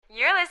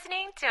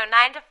listening to a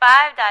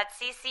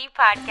 9to5.cc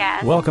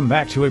podcast. Welcome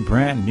back to a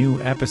brand new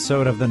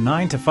episode of the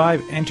 9 to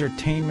 5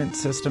 Entertainment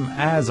System.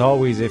 As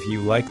always, if you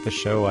like the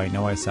show, I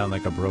know I sound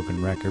like a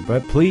broken record,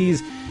 but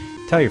please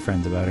tell your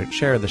friends about it.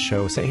 Share the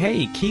show. Say,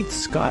 hey, Keith,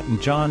 Scott,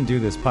 and John do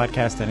this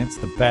podcast, and it's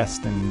the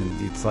best,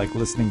 and it's like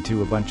listening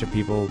to a bunch of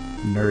people,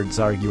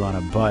 nerds, argue on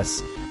a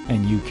bus,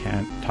 and you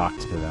can't talk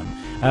to them.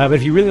 But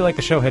if you really like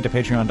the show, head to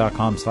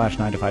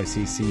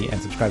patreon.com/9to5cc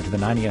and subscribe to the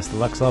 90s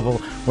Deluxe level,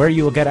 where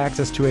you will get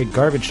access to a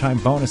Garbage Time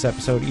bonus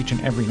episode each and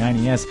every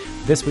 90s.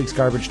 This week's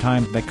Garbage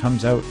Time that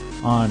comes out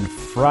on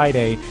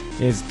Friday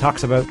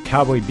talks about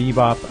Cowboy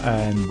Bebop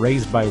and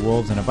Raised by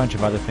Wolves and a bunch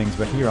of other things.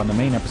 But here on the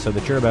main episode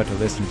that you're about to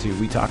listen to,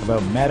 we talk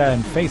about Meta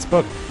and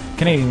Facebook,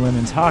 Canadian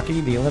women's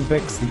hockey, the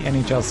Olympics, the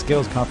NHL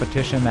skills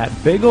competition, that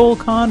big old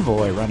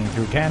convoy running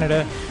through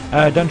Canada,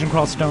 Dungeon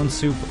Crawl Stone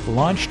Soup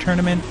launch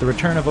tournament, the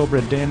return of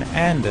Obra Dinn,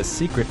 and the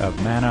secret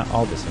of mana.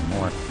 All this and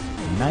more.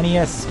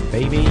 90s,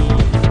 baby.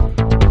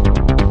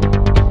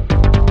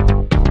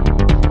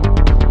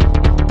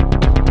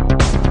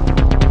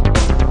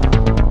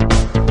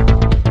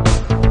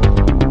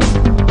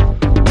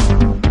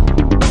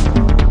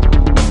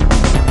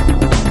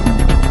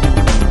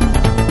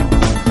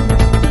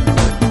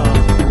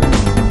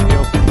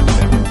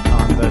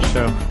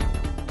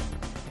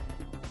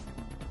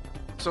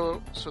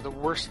 So the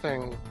worst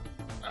thing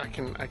I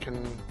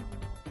can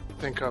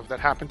think of that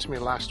happened to me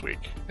last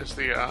week is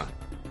the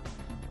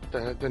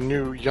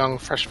new young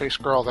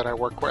fresh-faced girl that I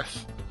work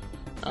with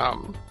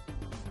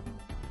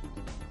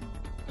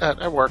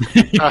at work.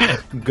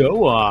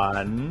 Go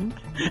on.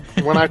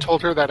 When I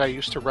told her that I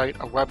used to write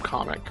a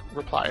webcomic,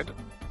 replied,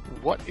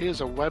 "What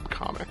is a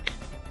webcomic?"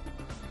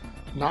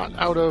 Not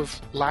out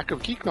of lack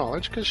of geek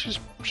knowledge, because she's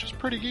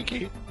pretty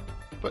geeky,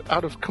 but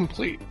out of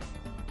complete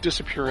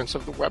disappearance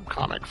of the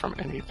webcomic from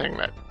anything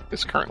that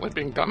is currently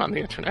being done on the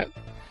internet.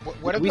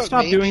 What we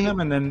stopped doing them,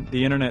 and then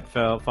the internet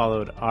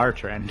followed our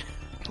trend.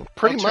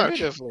 Pretty much.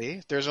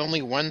 Alternatively, there's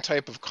only one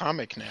type of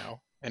comic now,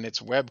 and it's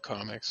web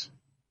comics.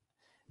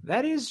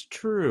 That is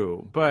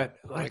true, but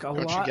don't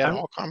you get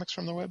all comics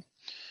from the web?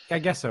 I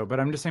guess so,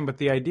 but I'm just saying. But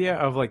the idea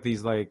of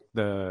these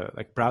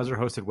the browser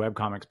hosted web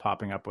comics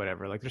popping up,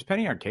 whatever. Like there's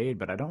Penny Arcade,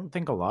 but I don't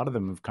think a lot of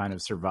them have kind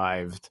of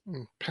survived.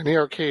 Penny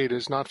Arcade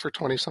is not for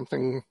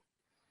 20-something.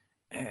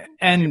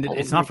 And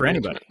it's not for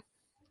anybody.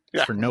 Yeah.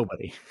 It's for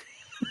nobody.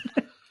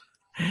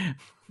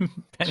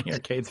 Penny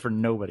Arcade's for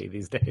nobody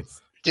these days.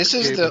 This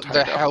is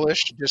the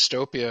hellish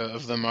dystopia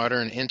of the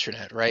modern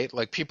internet, right?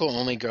 Like people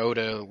only go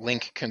to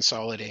link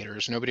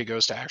consolidators. Nobody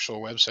goes to actual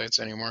websites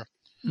anymore.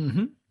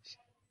 Mm-hmm.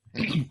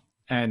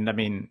 And I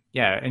mean,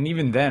 yeah, and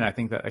even then, I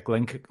think that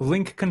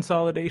link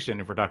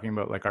consolidation, if we're talking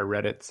about like our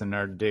Reddits and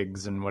our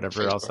Digs and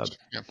whatever else.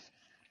 Yeah.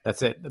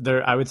 That's it.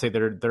 I would say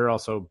they're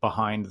also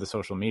behind the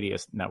social media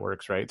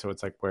networks, right? So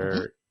it's like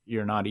where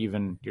you're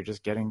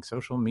just getting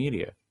social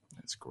media.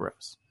 It's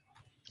gross.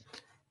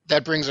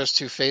 That brings us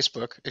to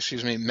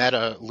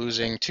Meta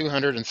losing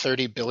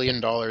 $230 billion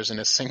in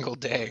a single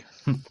day.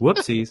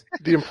 Whoopsies.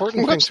 The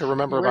important thing to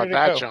remember about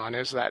that, go? John,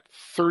 is that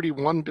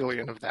 31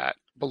 billion of that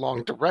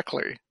belonged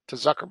directly to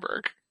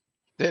Zuckerberg.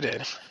 They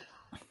did.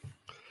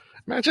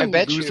 Imagine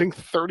losing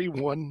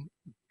 $31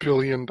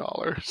 billion.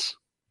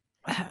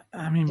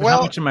 I mean,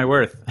 how much am I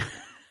worth?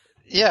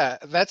 Yeah,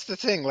 that's the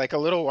thing. Like a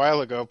little while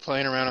ago,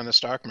 playing around on the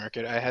stock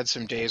market, I had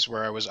some days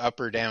where I was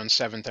up or down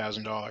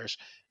 $7,000.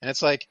 And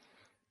it's like,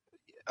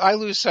 I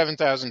lose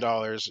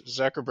 $7,000,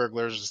 Zuckerberg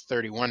loses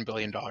 $31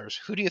 billion.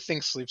 Who do you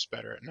think sleeps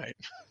better at night?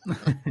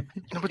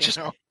 No,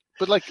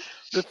 but like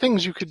the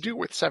things you could do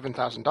with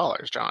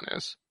 $7,000, John,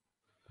 is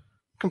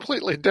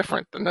completely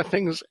different than the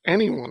things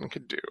anyone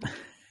could do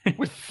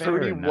with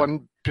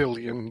 $31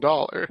 billion.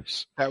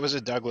 That was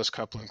a Douglas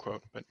Coupland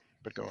quote, but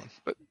go on.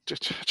 But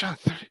John,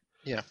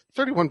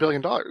 $31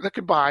 billion, that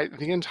could buy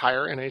the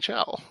entire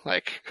NHL,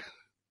 like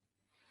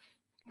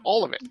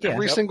all of it,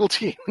 every single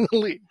team in the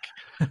league.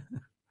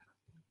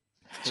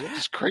 It's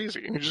just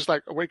crazy. And you just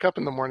like wake up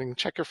in the morning,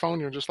 check your phone,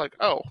 you're just like,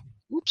 oh,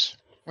 oops,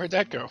 where'd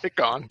that go? It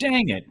gone.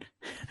 Dang it.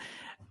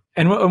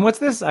 And what's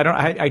this?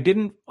 I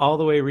didn't all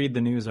the way read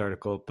the news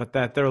article, but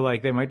that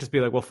they might just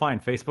be like, well,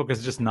 fine, Facebook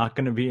is just not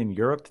going to be in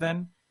Europe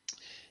then?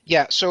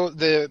 Yeah, so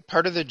the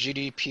part of the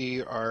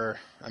GDPR,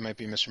 I might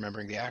be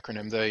misremembering the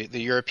acronym,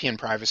 the European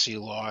privacy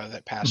law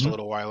that passed a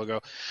little while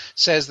ago,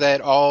 says that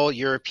all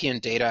European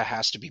data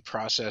has to be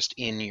processed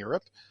in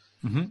Europe.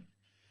 Mm-hmm.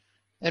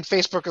 And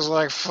Facebook is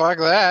like, fuck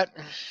that.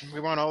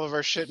 We want all of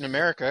our shit in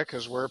America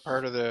because we're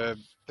part of the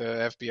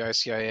FBI,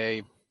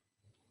 CIA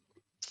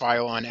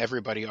file on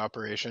everybody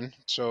operation.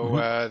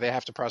 So they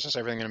have to process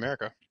everything in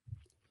America.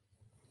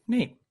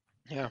 Neat.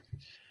 Yeah.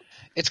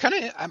 It's kind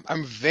of,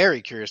 I'm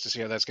very curious to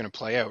see how that's going to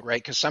play out,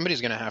 right? Because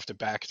somebody's going to have to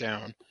back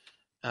down.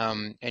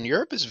 And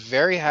Europe is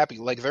very happy.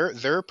 Like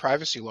their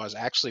privacy laws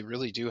actually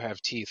really do have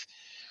teeth.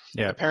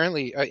 Yeah.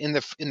 Apparently, in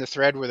the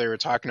thread where they were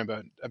talking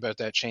about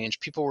that change,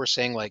 people were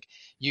saying like,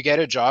 you get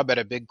a job at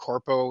a big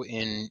corpo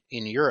in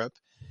Europe,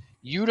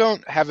 you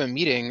don't have a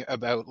meeting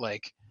about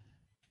like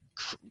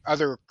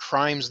other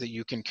crimes that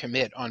you can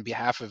commit on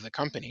behalf of the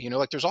company. You know,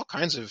 like there's all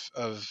kinds of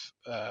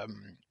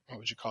what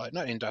would you call it?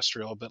 Not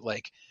industrial, but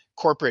like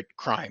corporate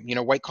crime, you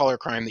know, white collar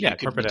crime that you could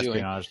corporate be doing.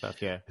 espionage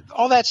stuff. Yeah.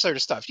 All that sort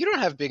of stuff. You don't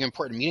have big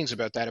important meetings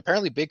about that.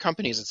 Apparently big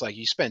companies, it's like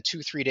you spend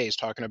 2-3 days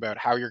talking about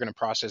how you're going to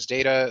process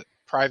data,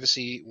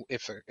 privacy.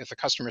 If a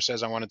customer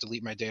says, I want to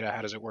delete my data,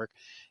 how does it work?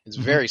 It's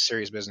very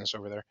serious business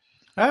over there.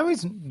 I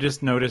always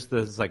just noticed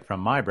this, like from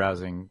my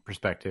browsing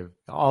perspective,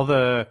 all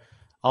the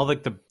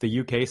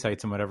UK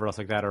sites and whatever else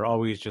like that are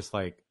always just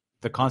like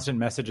the constant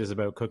messages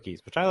about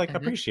cookies, which I like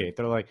appreciate.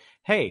 They're like,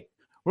 hey,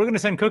 we're going to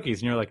send cookies.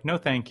 And you're like, no,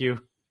 thank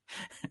you.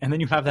 And then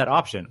you have that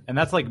option. And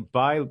that's like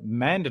by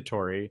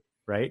mandatory,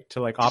 right?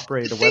 To like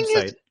operate a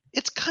website.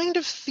 It's kind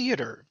of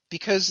theater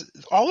because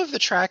all of the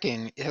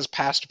tracking has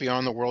passed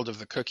beyond the world of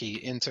the cookie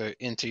into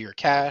your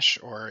cache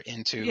or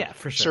into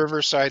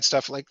server side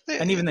stuff like that.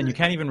 And even then, you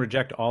can't even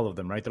reject all of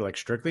them, right? They're like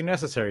strictly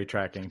necessary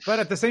tracking. But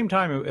at the same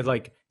time, it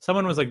like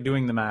someone was like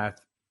doing the math.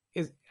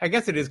 I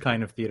guess it is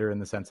kind of theater in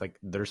the sense like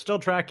they're still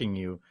tracking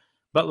you,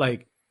 but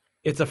like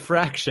it's a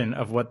fraction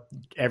of what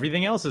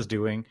everything else is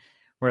doing.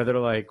 Where they're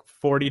like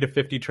 40 to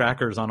 50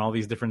 trackers on all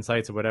these different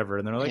sites or whatever,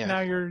 and they're like,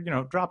 now you're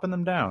dropping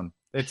them down.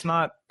 It's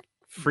not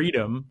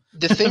freedom.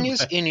 The thing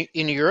is, in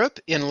Europe,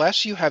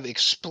 unless you have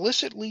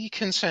explicitly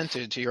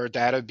consented to your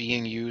data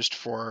being used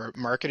for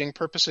marketing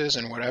purposes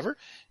and whatever,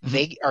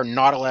 they are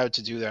not allowed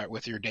to do that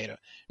with your data.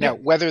 Now,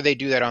 whether they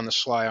do that on the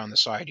sly on the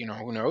side,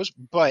 who knows?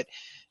 But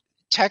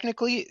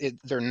technically,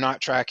 they're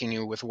not tracking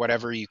you with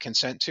whatever you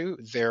consent to.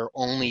 They're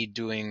only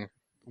doing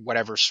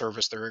whatever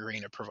service they're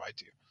agreeing to provide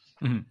to you.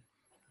 Mm-hmm.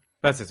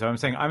 That's it. So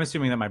I'm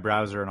assuming that my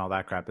browser and all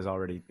that crap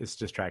it's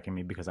just tracking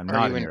me because I'm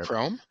not in Europe.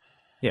 Chrome?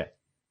 Yeah.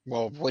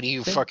 Well, what do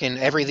you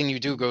everything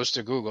you do goes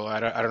to Google. I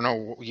don't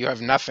know. You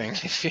have nothing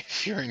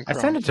if you're in Chrome. I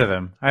send it to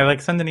them. I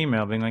like send an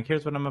email being like,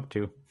 here's what I'm up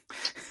to.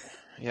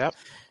 Yep.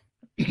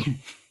 You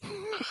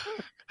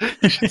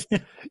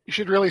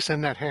should really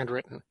send that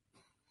handwritten.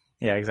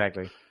 Yeah,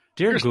 exactly.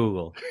 Dear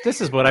Google, this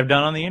is what I've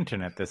done on the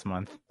internet this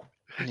month.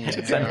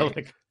 Yeah.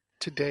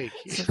 Today.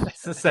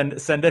 So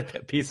send a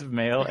piece of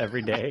mail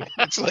every day.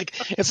 It's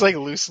like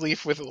loose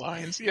leaf with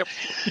lines. Yep.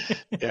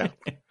 Yeah.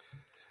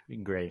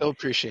 Great. They'll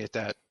appreciate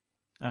that.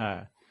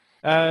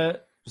 So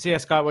yeah,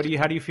 Scott,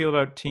 how do you feel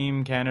about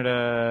Team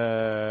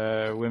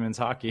Canada women's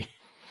hockey?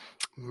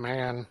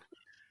 Man,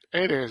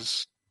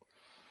 it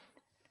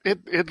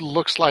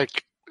looks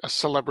like a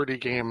celebrity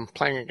game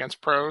playing against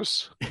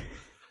pros.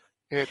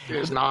 It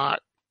is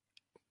not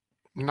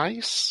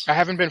nice. I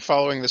haven't been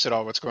following this at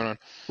all. What's going on?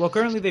 Well,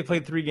 currently they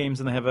played 3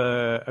 games and they have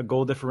a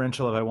goal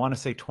differential of, I want to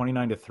say,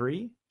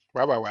 29-3.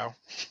 Wow.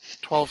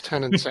 12,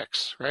 10, and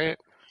 6, right?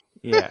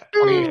 Yeah.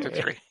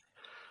 28-3.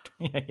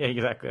 Yeah,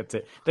 exactly. That's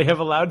it. They have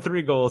allowed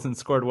 3 goals and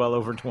scored well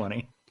over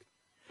 20.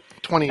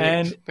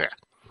 28.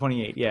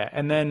 28, yeah.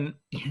 And then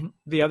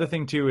the other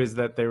thing, too, is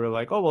that they were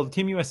like, oh, well,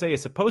 Team USA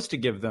is supposed to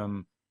give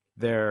them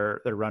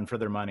their run for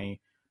their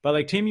money. But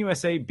like Team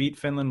USA beat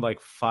Finland like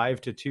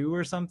 5-2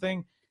 or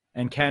something.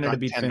 And Canada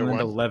beat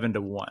Finland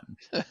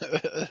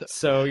 11-1.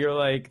 So you're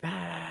like,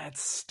 that's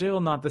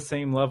still not the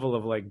same level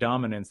of like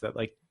dominance that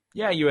like,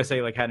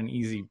 USA like had an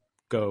easy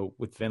go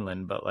with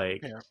Finland, but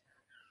like,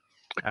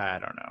 I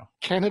don't know.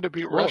 Canada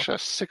beat Russia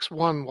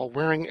 6-1 while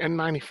wearing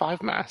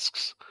N95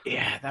 masks.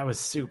 Yeah, that was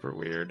super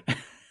weird.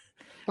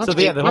 Not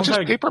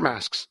just paper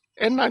masks,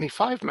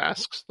 N95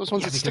 masks. Those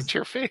ones that stick to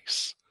your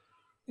face.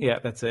 Yeah,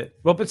 that's it.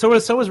 Well, but so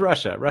was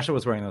Russia. Russia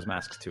was wearing those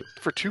masks too.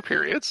 For 2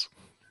 periods.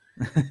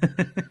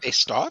 They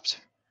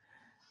stopped?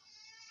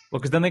 Well,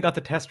 because then they got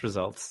the test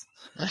results.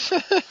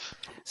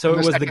 So it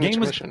was the game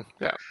was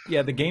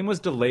the game was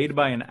delayed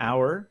by an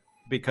hour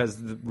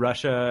because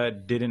Russia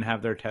didn't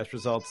have their test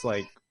results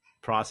like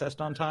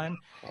processed on time.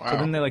 Wow. So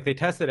then they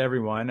tested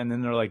everyone, and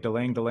then they're like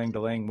delaying,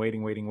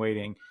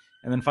 waiting,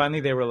 and then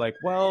finally they were like,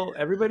 well,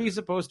 everybody's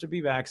supposed to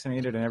be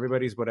vaccinated and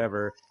everybody's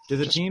whatever. Do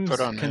the teams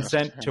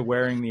consent to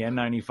wearing the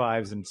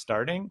N95s and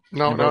starting?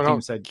 No.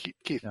 Teams said,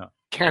 Keith, no.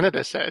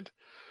 Canada said,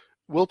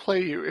 we'll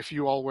play you if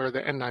you all wear the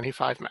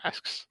N95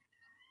 masks.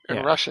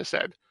 And Russia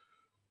said,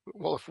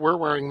 well, if we're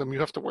wearing them, you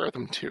have to wear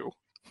them too.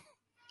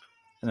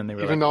 And then they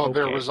were even though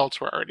their results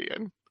were already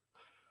in.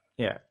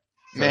 Yeah.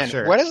 Man,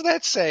 what does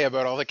that say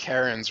about all the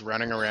Karens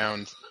running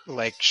around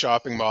like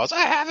shopping malls?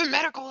 I have a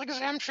medical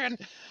exemption.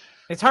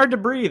 It's hard to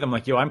breathe. I'm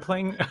like, I'm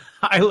playing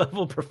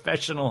high-level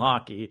professional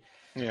hockey.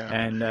 Yeah.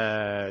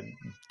 And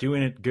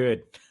doing it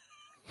good.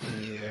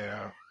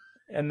 Yeah.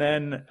 And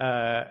then,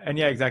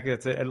 exactly.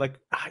 That's it. And like,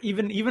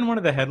 even one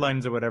of the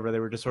headlines or whatever, they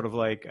were just sort of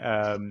like,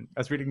 I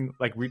was reading,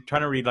 like,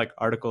 trying to read like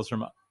articles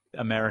from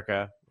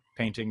America,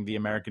 painting the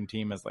American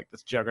team as like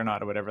this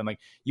juggernaut or whatever. And like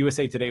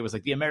USA Today was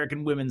like, the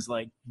American women's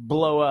like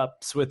blow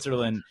up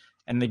Switzerland,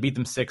 and they beat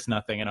them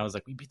 6-0. And I was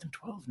like, we beat them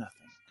 12-0.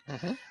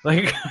 Mm-hmm.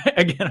 Like,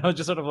 again, I was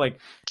just sort of like,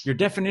 your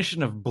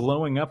definition of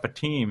blowing up a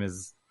team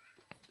is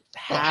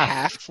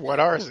half what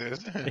ours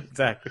is.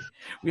 Exactly.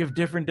 We have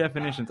different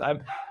definitions.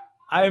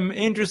 I'm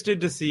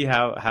interested to see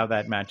how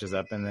that matches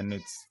up, and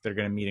then they're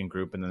going to meet in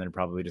group, and then they're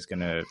probably just going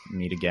to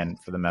meet again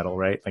for the medal,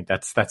 right? Like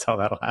that's how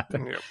that'll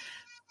happen. Yep.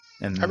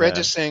 And I read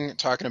this thing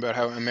talking about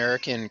how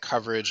American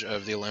coverage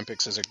of the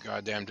Olympics is a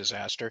goddamn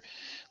disaster.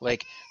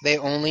 Like they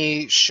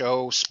only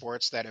show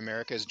sports that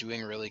America is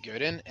doing really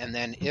good in, and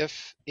then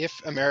if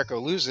America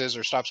loses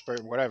or stops or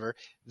whatever,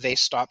 they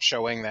stop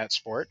showing that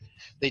sport.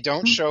 They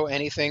don't show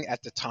anything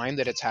at the time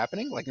that it's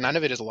happening. Like none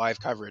of it is live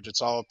coverage.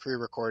 It's all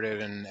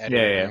pre-recorded and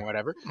edited and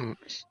whatever. Mm.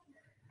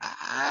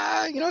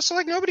 So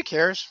like nobody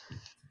cares.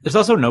 there's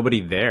also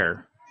nobody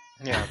there.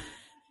 Yeah.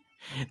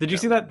 Did you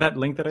see that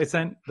link that I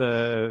sent?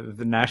 The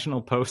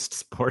National Post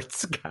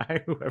sports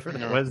guy, whoever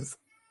it was.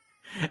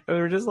 They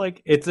were just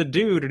like, it's a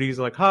dude, and he's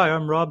like, "Hi,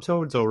 I'm Rob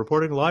so and so,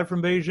 reporting live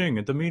from Beijing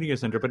at the media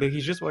center." But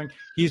he's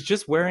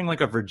just wearing like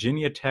a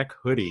Virginia Tech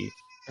hoodie,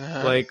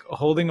 like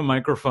holding a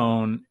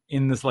microphone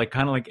in this like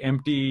kind of like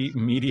empty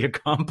media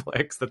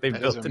complex that they've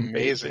built in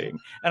Beijing.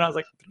 And I was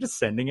like, they're just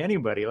sending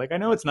anybody. Like I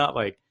know it's not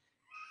like,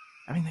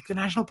 I mean, like the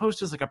National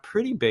Post is like a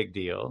pretty big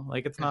deal.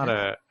 Like it's not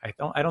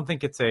I don't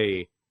think it's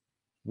a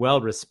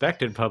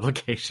well-respected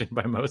publication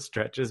by most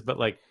stretches, but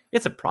like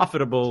it's a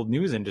profitable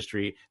news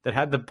industry that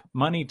had the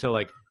money to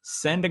like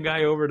send a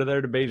guy over to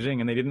there to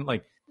Beijing, and they didn't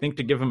like think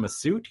to give him a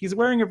suit. He's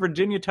wearing a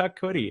Virginia Tech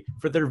hoodie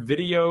for their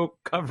video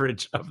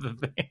coverage of the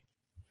thing.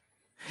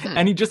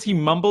 And he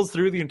mumbles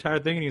through the entire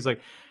thing, and he's like,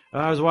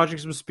 I was watching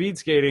some speed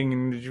skating,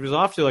 and it was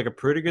off to like a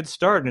pretty good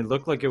start, and it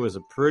looked like it was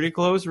a pretty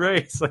close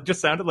race. Like,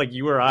 just sounded like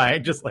you or I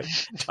just like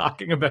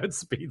talking about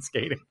speed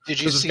skating.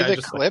 Did you see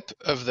the clip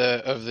of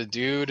the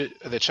dude,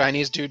 the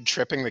Chinese dude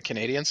tripping the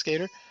Canadian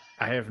skater?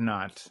 I have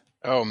not.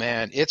 Oh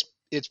man, it's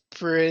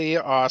pretty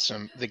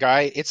awesome. The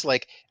guy, it's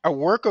like a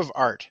work of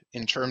art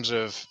in terms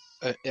of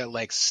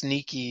like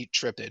sneaky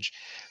trippage.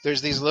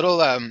 There's these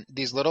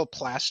little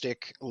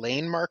plastic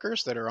lane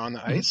markers that are on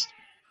the ice,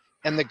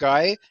 and the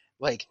guy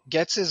like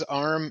gets his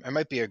arm. It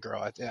might be a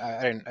girl. I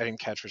didn't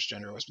catch which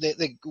gender it was.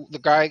 The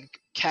guy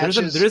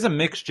catches. There is a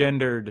mixed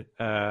gendered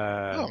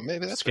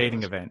maybe that's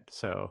skating event.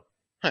 So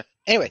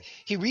anyway,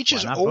 he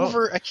reaches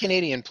over both? a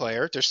Canadian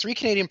player. There's 3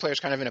 Canadian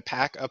players kind of in a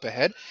pack up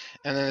ahead,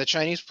 and then the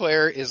Chinese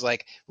player is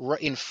like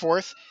in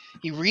fourth.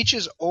 He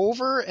reaches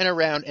over and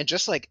around and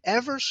just like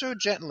ever so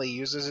gently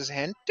uses his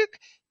hand.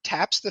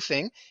 Taps the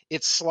thing,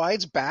 it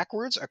slides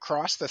backwards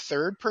across the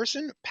third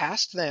person,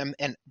 past them,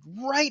 and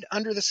right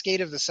under the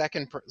skate of the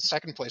second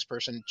place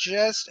person,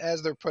 just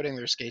as they're putting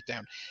their skate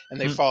down, and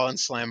they fall and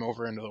slam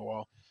over into the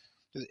wall.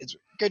 It's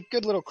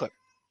good little clip.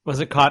 Was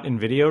it caught in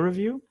video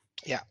review?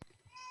 Yeah,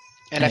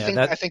 and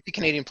I think the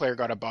Canadian player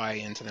got a bye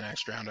into the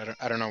next round.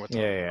 I don't know what.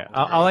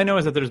 All I know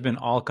is that there's been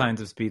all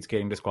kinds of speed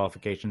skating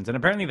disqualifications, and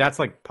apparently that's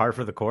like par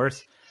for the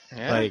course.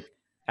 Yeah. Like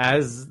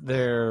as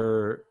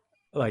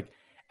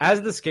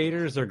the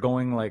skaters are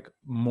going like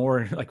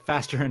more like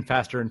faster and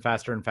faster and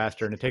faster and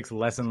faster, and it takes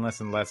less and less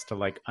and less to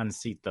like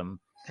unseat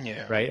them.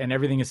 Yeah. Right. And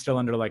everything is still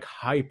under like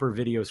hyper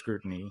video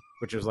scrutiny,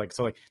 which is like,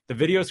 so like the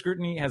video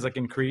scrutiny has like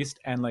increased,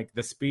 and like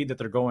the speed that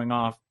they're going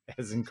off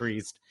has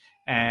increased.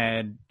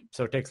 And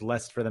so it takes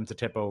less for them to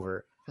tip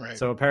over. Right.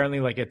 So apparently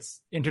like it's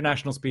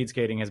international speed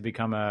skating has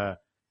become a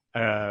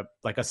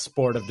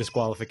sport of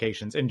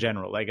disqualifications in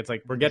general. Like it's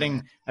like we're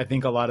getting, I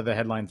think, a lot of the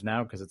headlines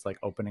now because it's like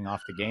opening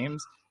off the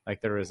games. Like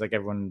there was like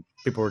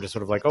people were just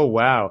sort of like, oh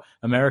wow,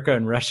 America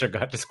and Russia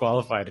got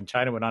disqualified and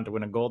China went on to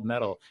win a gold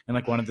medal in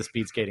like one of the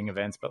speed skating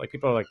events. But like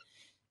people are like,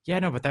 yeah,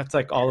 no, but that's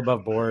like all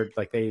above board.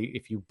 Like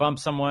if you bump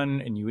someone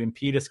and you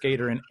impede a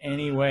skater in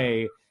any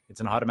way,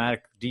 it's an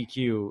automatic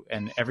DQ.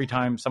 And every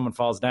time someone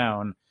falls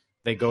down,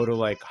 they go to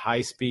like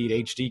high speed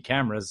HD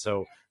cameras.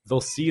 So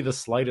they'll see the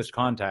slightest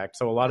contact.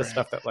 So a lot of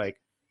stuff that like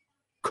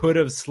could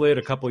have slid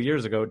a couple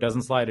years ago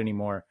doesn't slide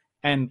anymore.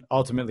 And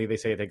ultimately they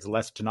say it takes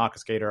less to knock a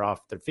skater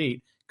off their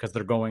feet because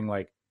they're going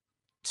like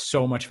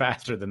so much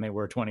faster than they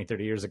were 20,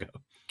 30 years ago.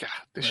 God,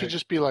 they should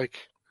just be like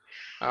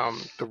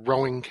the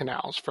rowing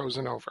canals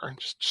frozen over.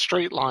 Just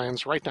straight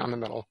lines right down the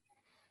middle.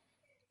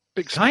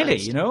 Big kind of,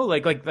 sprints. you know,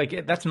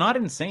 like that's not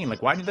insane.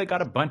 Like why do they got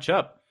to bunch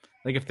up?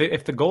 Like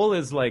if the goal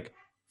is like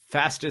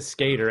fastest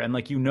skater and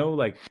like, you know,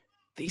 like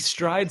these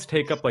strides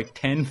take up like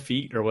 10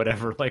 feet or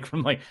whatever, like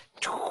from like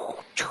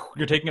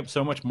you're taking up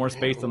so much more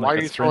space than why like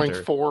are you throwing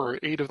 4 or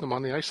 8 of them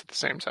on the ice at the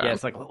same time? Yeah,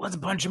 it's like, well, let's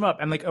bunch them up.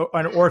 And like,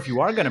 or if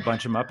you are going to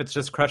bunch them up, it's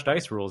just crushed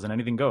ice rules and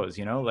anything goes,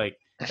 you know, like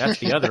that's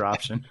the other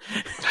option.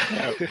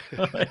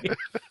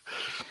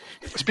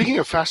 Speaking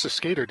of fastest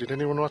skater, did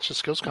anyone watch the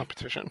skills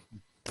competition?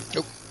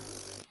 Nope.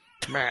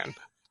 Man,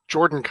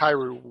 Jordan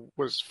Kyrou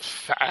was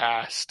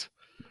fast.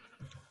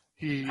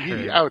 He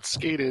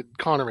outskated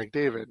Connor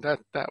McDavid.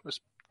 That was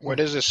what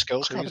is a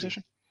skills crazy.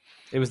 competition?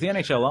 It was the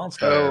NHL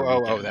All-Star.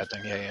 Oh, that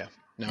thing. Yeah.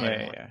 No,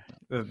 yeah.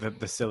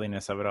 The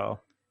silliness of it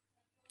all.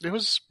 It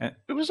was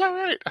all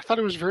right. I thought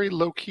it was very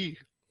low key.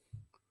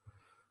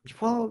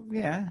 Well,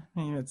 yeah. I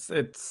mean,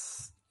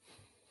 it's.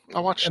 I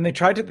watched, and they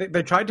tried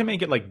to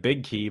make it like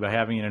big key by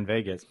having it in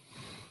Vegas,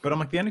 but I'm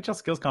like, the NHL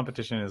skills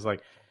competition is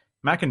like,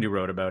 McIndoe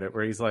wrote about it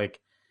where he's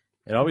like,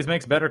 it always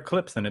makes better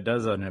clips than it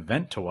does an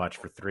event to watch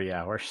for 3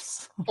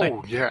 hours. Like,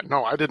 oh yeah,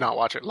 no, I did not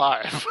watch it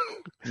live.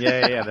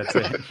 yeah, that's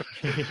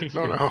it.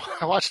 No,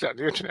 I watched it on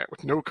the internet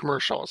with no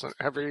commercials and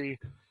every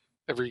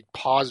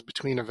pause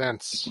between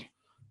events.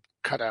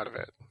 cut out of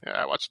it. Yeah,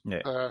 I watched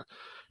Yeah. the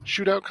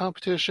shootout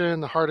competition,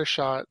 the hardest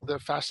shot, the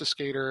fastest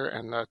skater,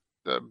 and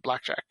the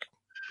blackjack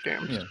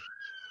games. Yeah.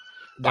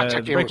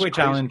 Blackjack The game was breakaway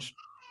crazy.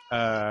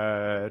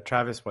 challenge.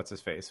 Travis, what's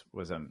his face,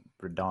 was a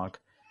redonk.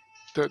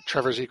 The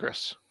Trevor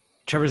Zegras.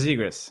 Trevor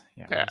Zegras.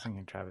 Yeah, I Yeah. was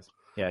thinking Travis.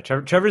 Yeah,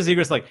 Trevor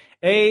Zegras. Like,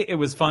 it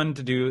was fun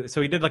to do.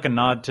 So he did like a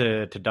nod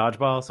to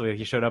dodgeball. So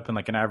he showed up in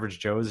like an Average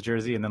Joe's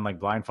jersey and then like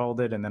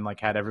blindfolded and then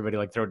like had everybody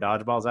like throw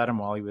dodgeballs at him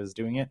while he was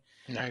doing it.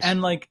 Nice.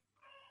 And like,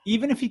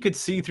 even if he could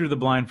see through the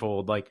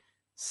blindfold, like,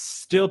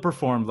 still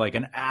performed like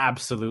an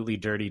absolutely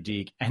dirty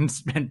deke and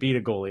beat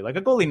a goalie. Like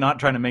a goalie not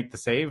trying to make the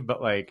save,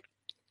 but like,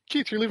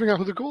 Keith, you're leaving out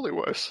who the goalie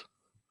was.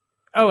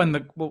 oh,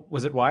 and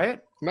was it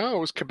Wyatt? No, it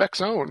was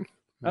Quebec's own.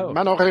 Oh.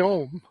 Manon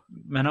Réaume.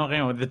 Manon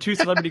Rayon. The two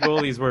celebrity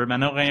goalies were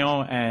Manon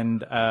Rayon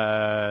and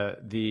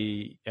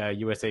the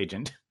U.S.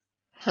 agent.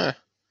 Huh.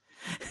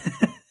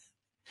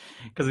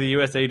 Because the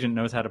U.S. agent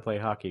knows how to play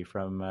hockey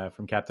from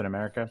Captain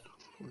America.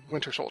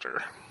 Winter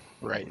Soldier.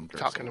 Right.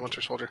 Falcon and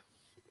Winter Soldier.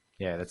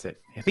 Yeah, that's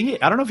it. I think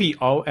I don't know if he.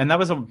 And that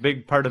was a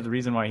big part of the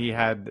reason why he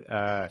had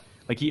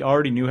like he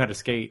already knew how to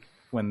skate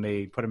when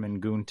they put him in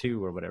Goon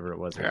 2 or whatever it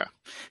was. Yeah.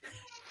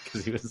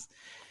 Because he was.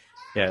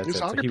 Yeah, that's He was it. a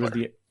So hockey he was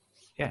player.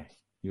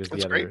 He was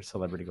That's the other great.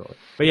 celebrity goalie.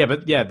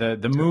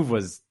 But the move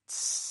was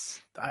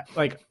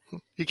like.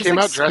 He Just came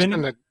like out dressed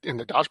spinning- in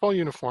the dodgeball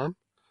uniform.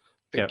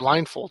 They Yeah.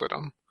 blindfolded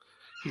him.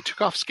 He took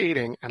off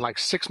skating, and like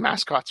 6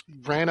 mascots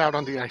ran out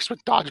on the ice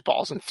with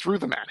dodgeballs and threw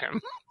them at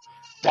him.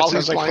 That while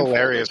sounds he's like blindfolded.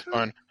 hilarious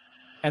fun.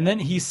 And then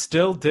he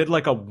still did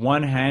like a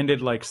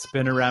one-handed like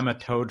spinorama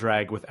toe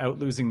drag without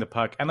losing the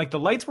puck. And like the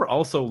lights were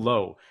also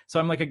low. So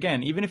I'm like,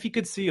 again, even if he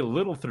could see a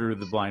little through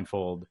the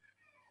blindfold,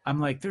 I'm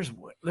like, they're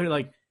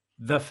like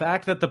the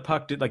fact that the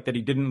puck did like that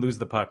he didn't lose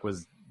the puck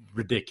was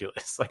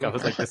ridiculous. Like I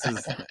was like, this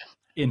is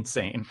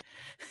insane.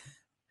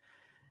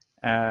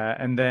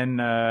 And then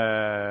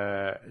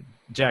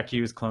Jack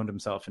Hughes cloned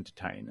himself into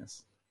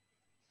tininess.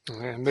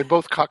 And they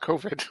both caught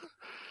COVID.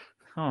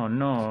 Oh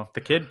no,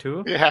 the kid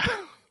too. Yeah.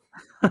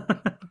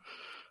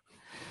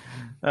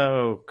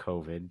 Oh,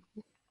 COVID.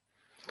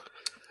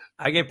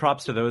 I gave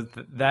props to those.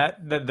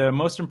 The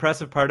most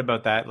impressive part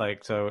about that,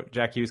 like, so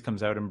Jack Hughes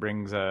comes out and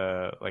brings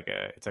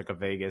it's like a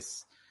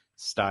Vegas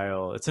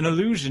style. It's an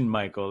illusion,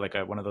 Michael, like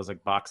one of those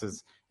like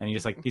boxes, and he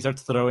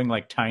starts throwing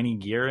like tiny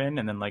gear in,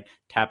 and then like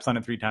taps on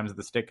it 3 times with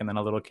the stick, and then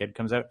a little kid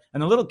comes out,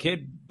 and the little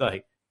kid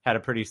like had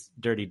a pretty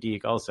dirty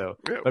deke also.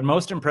 Yeah. But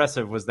most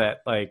impressive was that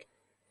like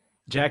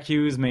Jack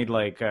Hughes made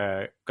like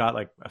got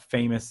like a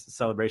famous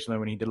celebration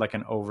when he did like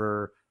an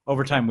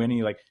overtime win.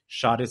 He like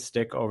shot his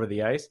stick over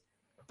the ice.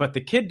 But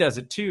the kid does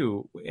it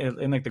too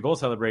in like the goal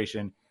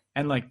celebration,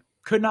 and like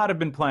could not have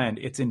been planned.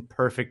 It's in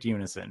perfect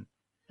unison.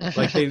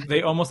 Like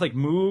they almost like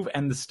move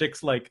and the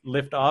sticks like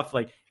lift off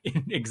like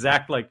in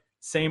exact like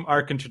same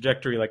arc and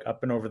trajectory, like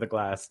up and over the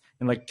glass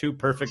in like 2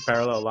 perfect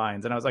parallel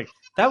lines. And I was like,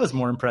 that was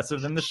more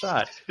impressive than the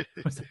shot.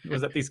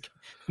 Was that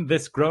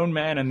this grown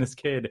man and this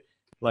kid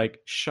like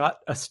shot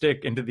a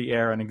stick into the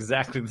air on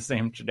exactly the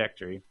same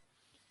trajectory.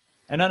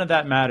 And none of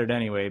that mattered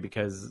anyway,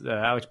 because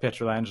Alex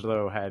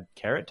Pietrangelo had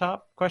Carrot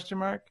Top, ?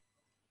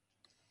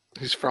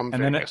 He's from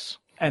And Vegas.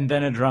 and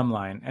then a drum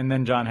line. And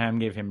then John Hamm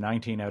gave him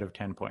 19 out of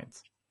 10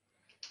 points.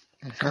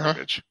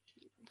 Garbage.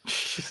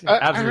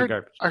 Absolute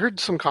garbage. I heard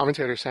some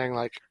commentators saying,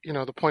 like,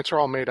 the points are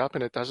all made up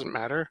and it doesn't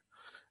matter.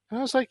 And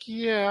I was like,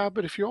 yeah,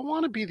 but if you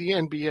want to be the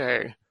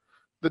NBA,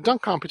 the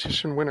dunk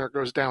competition winner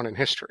goes down in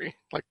history.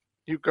 Like,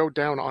 you go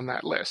down on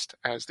that list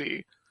as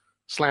the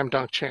slam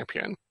dunk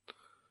champion.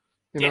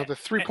 Yeah. The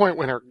 3-point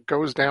winner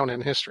goes down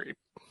in history.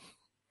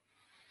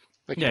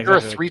 Like, Yeah, if you're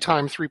exactly. a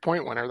 3-time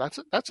 3-point winner,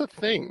 that's a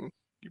thing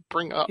you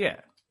bring up.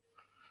 Yeah.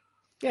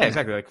 Yeah,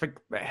 exactly.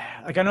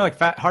 Like I know, like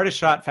hardest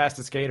shot,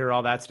 fastest skater,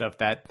 all that stuff.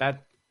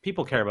 That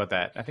people care about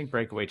that. I think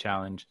breakaway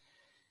challenge.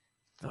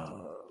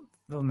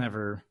 It'll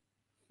never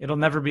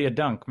be a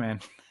dunk, man.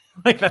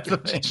 Like that's the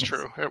thing. It's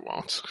true. It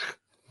won't.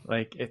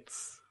 Like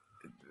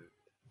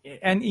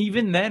and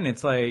even then,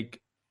 it's like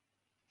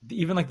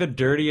even like the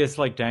dirtiest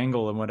like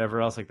dangle and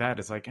whatever else like that.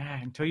 It's like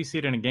until you see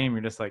it in a game,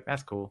 you're just like,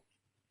 that's cool.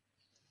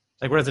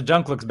 Like whereas a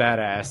dunk looks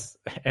badass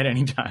at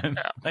any time.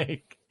 Yeah.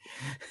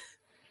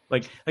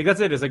 Like that's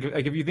it. It's like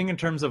if you think in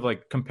terms of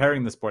like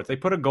comparing the sports, they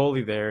put a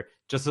goalie there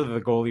just so that the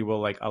goalie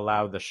will like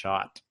allow the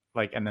shot,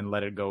 like, and then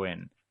let it go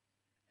in,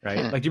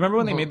 right? Like, do you remember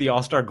when they made the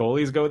All-Star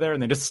goalies go there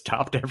and they just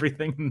stopped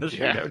everything in the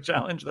shootout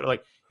challenge? They're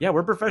like, yeah,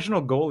 we're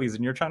professional goalies,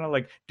 and you're trying to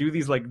like do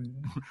these like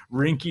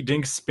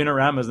rinky-dink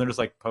spinoramas, and they're just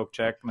like poke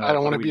check. I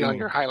don't want to be on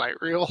your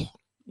highlight reel.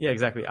 Yeah,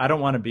 exactly. I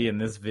don't want to be in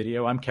this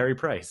video. I'm Carey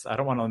Price. I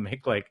don't want to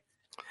make like.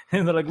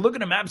 And they're like, look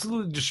at him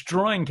absolutely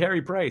destroying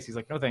Carey Price. He's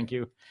like, no, thank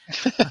you.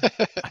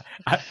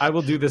 I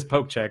will do this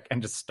poke check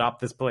and just stop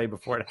this play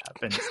before it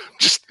happens.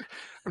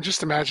 I'm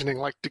just imagining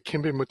like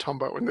Dikembe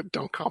Mutombo in the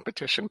dunk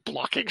competition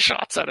blocking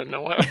shots out of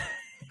nowhere.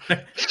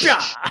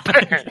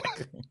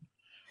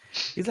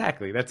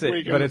 Exactly. That's it.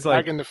 Wagging, But it's like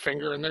wagging the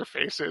finger in their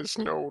faces.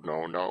 No.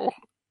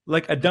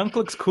 like a dunk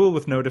looks cool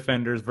with no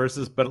defenders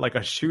versus, but like a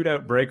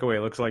shootout breakaway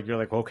looks like you're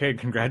like, okay,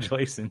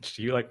 congratulations.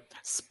 You like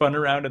spun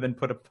around and then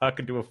put a puck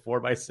into a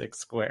 4x6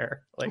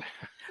 square. Like,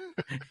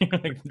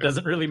 it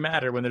doesn't really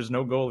matter when there's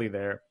no goalie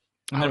there.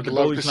 And if the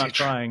goalie's not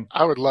trying.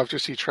 I would love to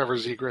see Trevor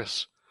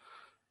Zegras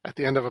at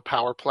the end of a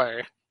power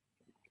play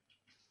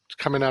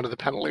coming out of the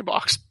penalty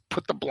box,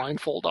 put the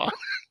blindfold on,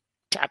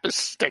 tap his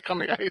stick on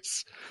the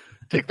ice,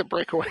 take the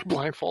breakaway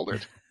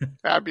blindfolded.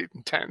 That'd be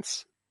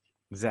intense.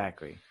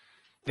 Exactly.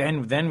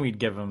 Then we'd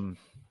give him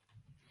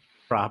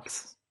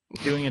props.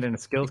 Doing it in a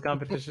skills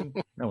competition,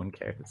 no one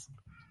cares.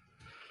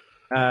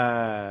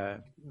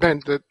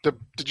 Ben,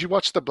 did you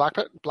watch the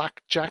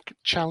Blackjack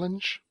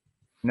Challenge?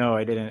 No,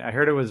 I didn't. I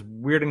heard it was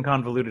weird and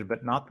convoluted,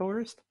 but not the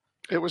worst.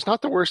 It was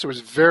not the worst. It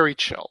was very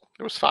chill.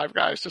 It was 5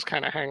 guys just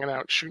kind of hanging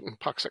out, shooting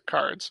pucks at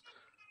cards.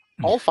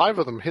 All 5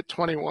 of them hit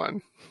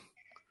 21.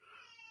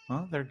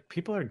 Well,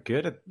 people are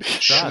good at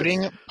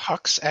shooting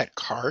pucks at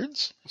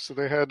cards. So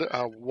they had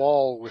a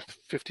wall with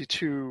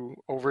 52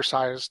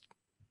 oversized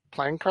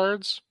playing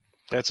cards.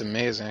 That's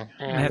amazing.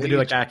 And they had to do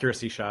like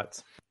accuracy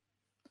shots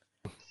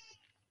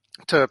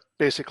to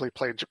basically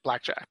play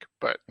blackjack,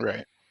 but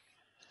right.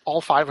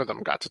 All 5 of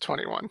them got to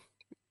 21.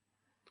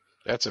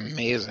 That's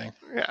amazing.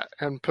 Yeah,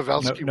 and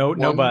Pavelski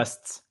no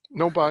busts.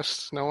 No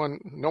busts. No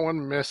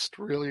one missed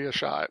really a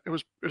shot. It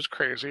was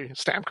crazy.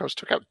 Stamkos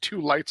took out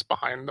 2 lights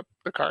behind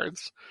the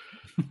cards.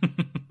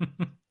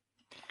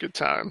 Good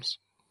times.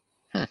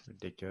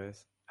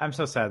 Ridiculous. I'm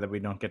so sad that we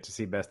don't get to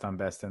see best on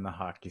best in the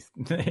hockey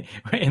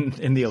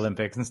in the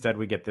Olympics. Instead,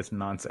 we get this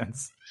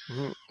nonsense.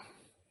 Mm-hmm.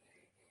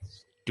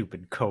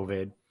 Stupid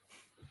COVID.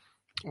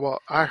 Well,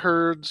 I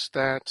heard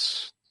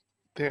that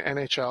the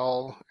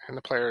NHL and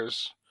the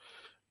players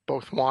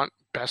both want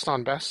best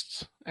on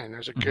bests, and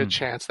there's a good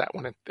chance that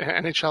when the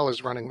NHL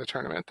is running the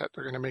tournament, that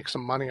they're going to make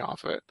some money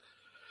off of it.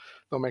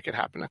 They'll make it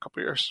happen in a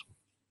couple of years.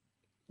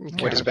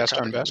 What is best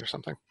on best or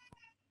something?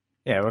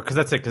 Yeah, well, because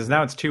that's it. Because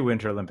now it's 2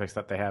 Winter Olympics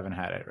that they haven't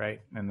had it,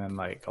 right? And then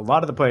like a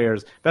lot of the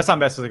players, best on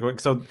best is like,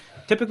 so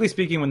typically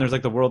speaking, when there's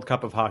like the World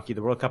Cup of Hockey,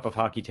 the World Cup of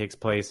Hockey takes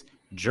place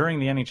during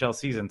the NHL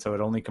season, so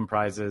it only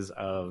comprises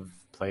of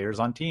players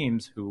on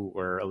teams who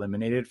were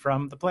eliminated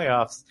from the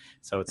playoffs.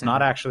 So it's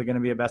not actually going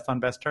to be a best on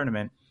best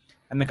tournament.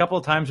 And the couple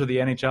of times where the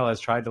NHL has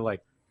tried to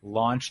like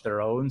launch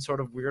their own sort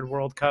of weird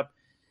World Cup,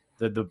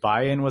 the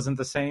buy-in wasn't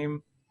the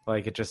same.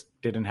 Like it just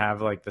didn't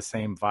have like the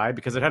same vibe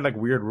because it had like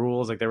weird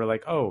rules. Like they were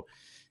like, oh,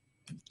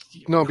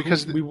 no,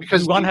 because we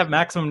want to have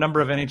maximum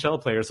number of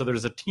NHL players. So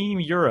there's a team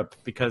Europe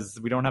because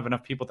we don't have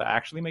enough people to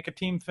actually make a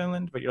team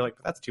Finland. But you're like,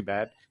 that's too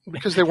bad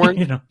because they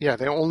weren't. Yeah,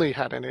 they only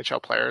had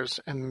NHL players,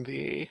 and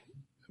the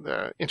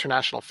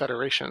international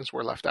federations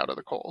were left out of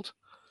the cold.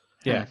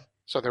 Yeah.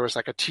 So there was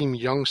like a team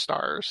Young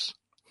Stars.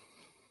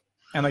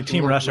 And like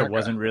Team Russia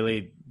wasn't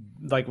really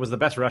like was the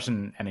best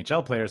Russian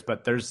NHL players,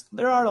 but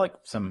there are like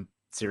some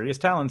serious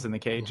talents in the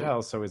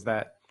KHL. So is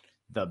that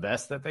the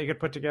best that they could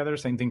put together?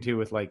 Same thing too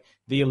with like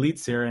the Elite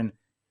Siren.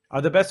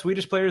 Are the best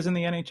Swedish players in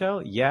the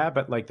NHL? Yeah,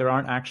 but like there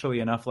aren't actually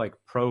enough like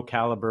pro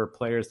caliber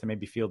players to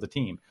maybe field a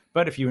team.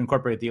 But if you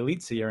incorporate the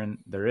Elite Siren,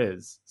 there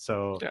is.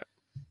 So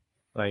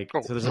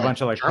so there's a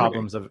bunch of like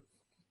problems of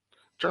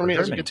Germany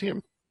has a good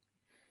team.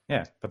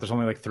 Yeah, but there's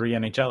only like 3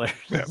 NHLers.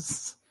 Yeah.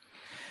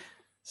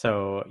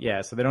 So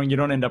you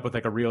don't end up with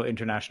like a real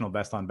international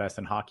best on best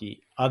in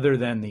hockey other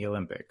than the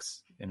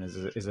Olympics, and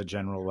is a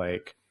general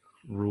like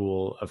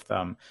rule of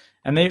thumb.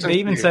 And they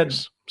even said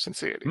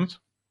since the 80s.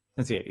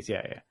 Since the 80s,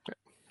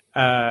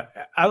 yeah.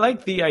 I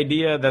like the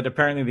idea that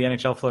apparently the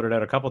NHL floated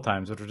out a couple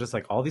times, which was just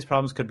like all these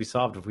problems could be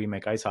solved if we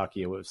make ice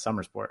hockey a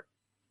summer sport.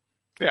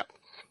 Yeah.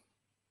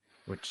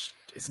 Which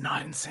is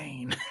not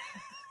insane.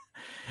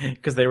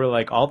 Because they were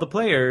like all the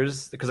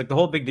players, because like the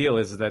whole big deal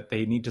is that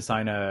they need to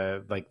sign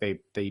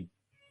they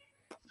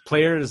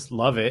players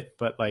love it,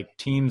 but like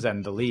teams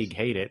and the league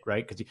hate it,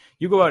 right? Because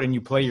you go out and you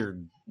play your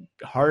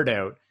heart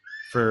out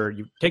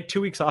you take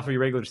 2 weeks off of your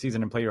regular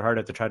season and play your heart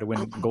out to try to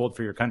win gold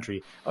for your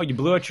country. Oh, you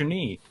blew out your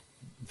knee.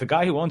 The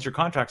guy who owns your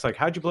contract's like,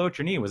 how'd you blow out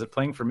your knee? Was it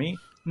playing for me?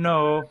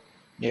 No.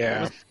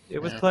 Yeah.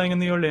 It was playing in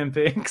the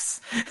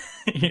Olympics,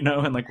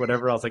 and like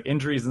whatever else, like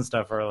injuries and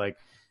stuff are like,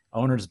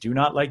 owners do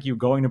not like you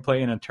going to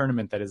play in a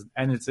tournament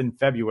and it's in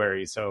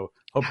February. So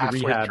hope you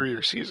rehab. Halfway through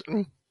your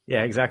season.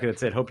 Yeah, exactly.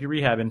 That's it. Hope you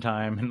rehab in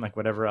time and like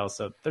whatever else.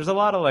 So there's a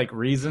lot of like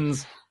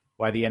reasons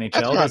why the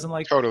NHL doesn't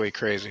like. Totally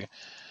crazy.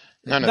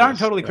 They aren't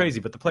totally crazy,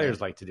 but the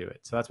players like to do it.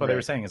 So that's what they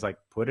were saying is like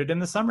put it in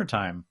the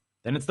summertime.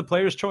 Then it's the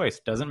player's choice.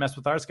 Doesn't mess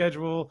with our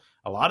schedule.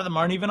 A lot of them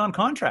aren't even on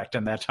contract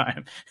in that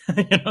time.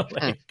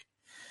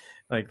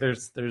 Like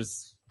there's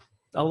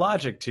a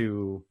logic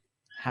to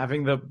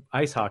having the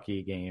ice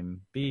hockey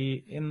game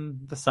be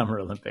in the Summer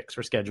Olympics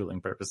for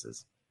scheduling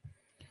purposes.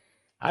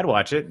 I'd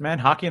watch it, man.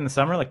 Hockey in the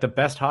summer, like the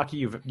best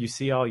hockey you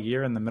see all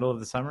year in the middle of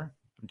the summer.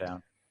 I'm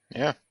down.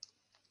 Yeah,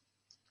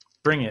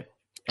 bring it.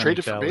 Trade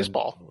it for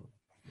baseball.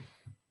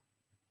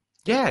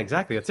 Yeah,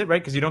 exactly. That's it,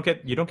 right? Because you don't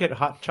get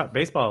hot shot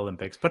baseball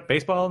Olympics. Put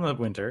baseball in the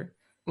winter,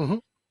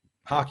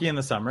 hockey in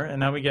the summer, and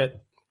now we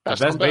get the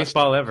Best on best best.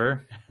 baseball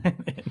ever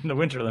in the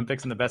Winter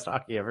Olympics and the best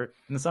hockey ever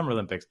in the Summer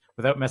Olympics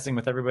without messing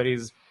with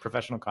everybody's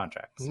professional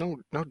contracts. No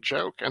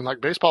joke. And like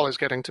baseball is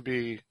getting to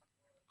be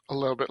a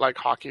little bit like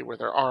hockey, where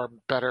there are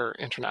better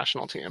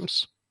international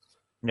teams.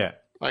 Yeah.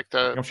 Like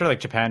I'm sure like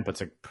Japan puts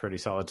a pretty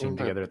solid team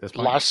together at this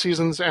point. Last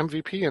season's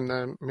MVP in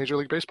the Major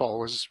League Baseball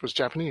was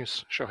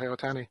Japanese, Shohei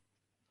Ohtani.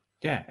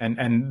 Yeah,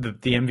 and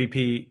the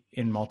MVP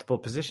in multiple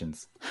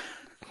positions.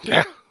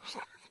 Yeah.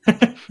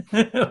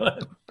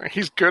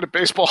 He's good at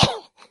baseball.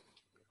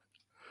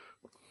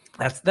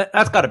 That's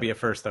got to be a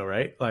first, though,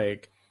 right?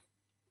 Like,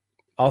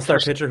 all-star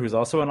pitcher who's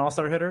also an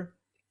all-star hitter?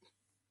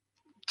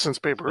 Since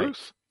Babe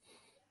Ruth.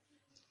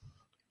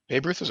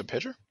 Babe Ruth was a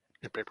pitcher?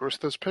 Yeah, Babe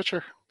Ruth was a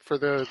pitcher for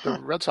the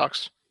Red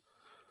Sox.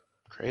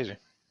 Crazy.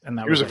 And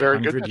that He was a very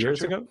good 100 pitcher, years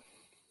too. ago?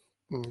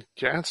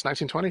 Yeah, it's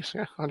 1920s.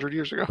 Yeah, 100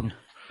 years ago.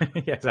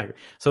 Yeah, exactly.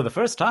 So the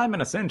first time in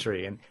a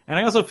century. And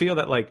I also feel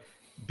that, like,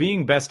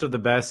 being best of the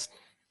best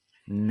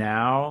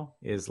now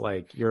is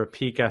like you're a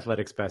peak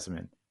athletic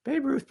specimen.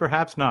 Babe Ruth,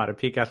 perhaps not a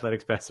peak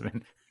athletic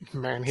specimen.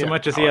 Man, So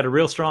much as he had a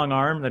real strong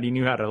arm that he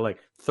knew how to, like,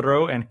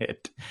 throw and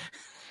hit.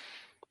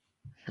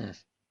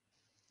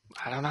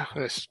 I don't know.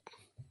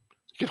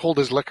 He could hold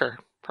his liquor.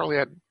 Probably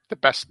had the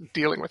best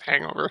dealing with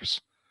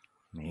hangovers.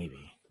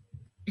 Maybe.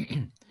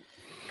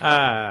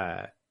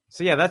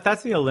 So yeah,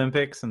 that's the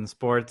Olympics and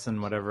sports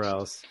and whatever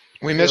else.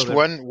 We missed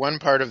one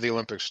part of the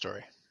Olympic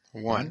story.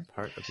 One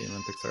part of the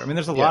Olympic story. I mean,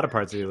 there's a lot of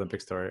parts of the Olympic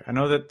story. I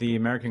know that the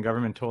American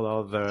government told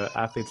all the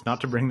athletes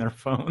not to bring their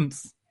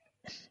phones.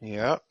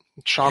 Yep.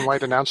 Shaun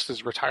White announced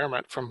his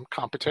retirement from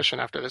competition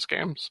after this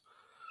games.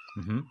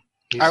 Mm-hmm.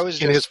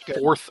 He's in his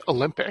fourth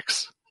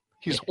Olympics.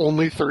 He's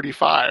only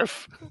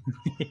 35.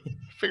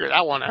 Figure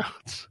that one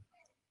out.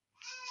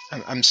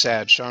 I'm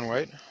sad. Shaun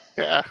White?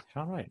 Yeah.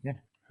 Shaun White, yeah.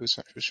 Who's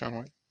Shaun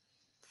White?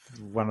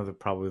 One of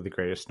probably the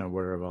greatest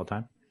snowboarder of all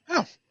time.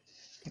 Oh.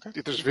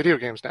 Okay. There's video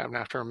games named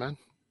after him, man.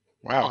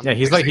 Wow. Yeah,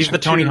 he's the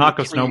Tony Hawk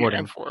of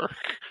snowboarding.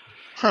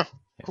 Huh.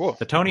 Cool.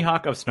 The Tony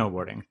Hawk of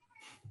snowboarding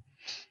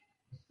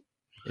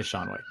is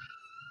Shaun White.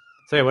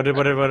 So yeah, what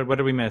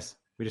did we miss?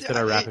 We just did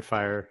our rapid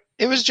fire.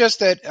 It was just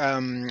that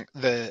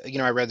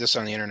I read this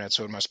on the internet,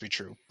 so it must be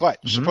true. But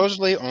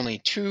supposedly only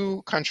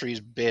 2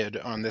 countries bid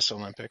on this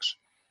Olympics.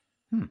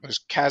 It was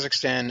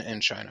Kazakhstan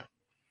and China.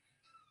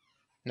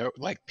 No,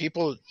 like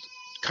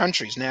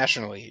countries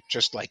nationally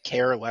just like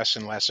care less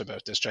and less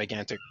about this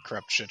gigantic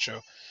corrupt shit show.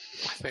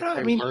 They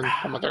learned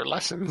some of their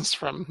lessons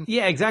from.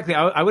 Yeah, exactly.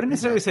 I wouldn't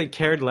necessarily say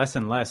cared less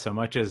and less so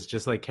much as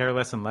just like care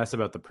less and less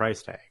about the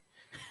price tag.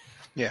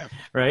 Yeah.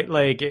 Right.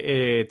 Like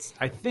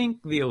I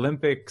think the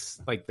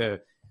Olympics, like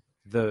the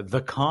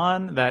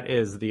con that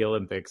is the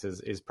Olympics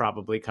is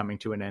probably coming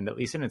to an end, at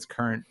least in its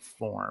current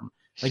form.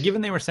 Like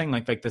even they were saying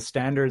like the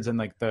standards and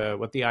like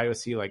what the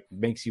IOC like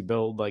makes you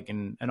build like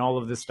and all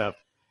of this stuff.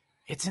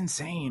 It's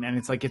insane, and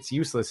it's like it's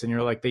useless, and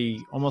you're like they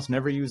almost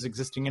never use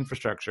existing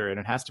infrastructure, and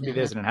it has to be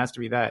this and it has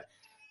to be that.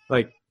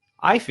 Like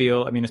I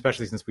feel, I mean,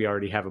 especially since we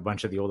already have a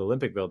bunch of the old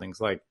Olympic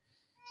buildings, like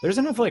there's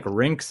enough like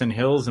rinks and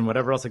hills and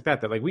whatever else like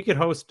that like we could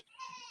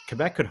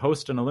Quebec could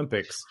host an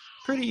Olympics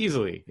pretty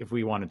easily if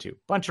we wanted to.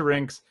 Bunch of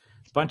rinks,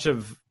 bunch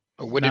of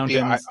would mountains.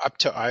 It be up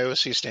to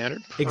IOC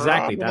standard?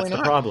 Exactly, Probably that's not.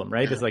 the problem,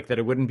 right? Yeah. Is like that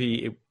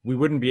we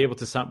wouldn't be able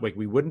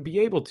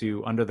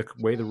to under the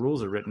way the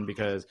rules are written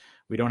because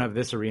we don't have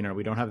this arena,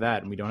 we don't have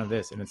that, and we don't have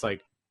this, and it's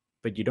like,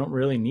 but you don't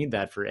really need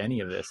that for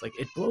any of this. Like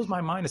it blows my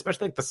mind,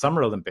 especially like the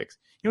Summer Olympics.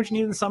 You know what you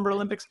need in the Summer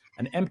Olympics?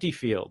 An empty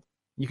field.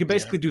 You could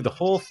basically do the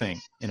whole thing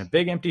in a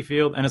big empty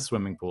field and a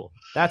swimming pool.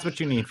 That's what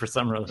you need for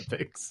Summer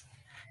Olympics.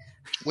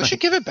 We should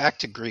give it back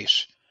to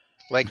Greece.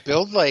 Like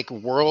build like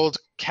world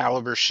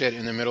caliber shit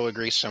in the middle of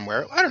Greece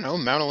somewhere. I don't know,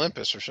 Mount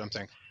Olympus or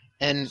something.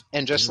 And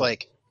just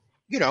like,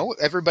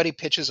 everybody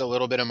pitches a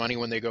little bit of money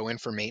when they go in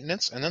for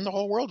maintenance, and then the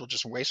whole world will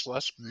just waste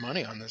less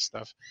money on this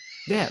stuff.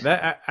 Yeah,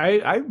 that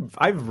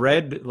I've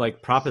read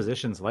like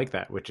propositions like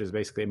that, which is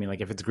basically, I mean,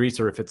 like if it's Greece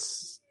or if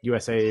it's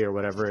USA or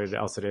whatever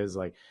else it is,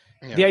 like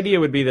the idea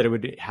would be that it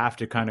would have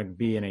to kind of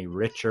be in a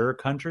richer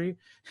country,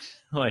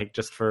 like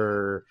just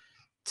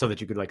so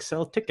that you could like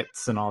sell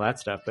tickets and all that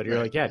stuff. But you're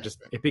like, yeah,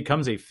 just it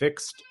becomes a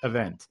fixed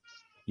event.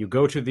 You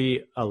go to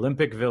the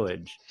Olympic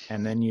Village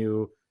and then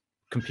you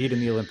compete in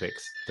the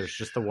Olympics. There's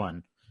just the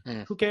one.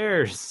 Who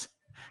cares?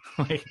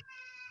 Like,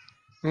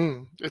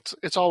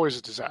 it's always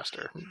a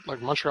disaster.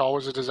 Like Montreal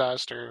was a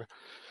disaster.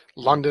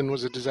 London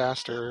was a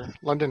disaster.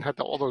 London had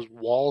all those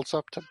walls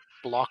up to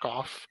block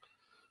off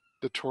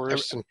the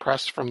tourists and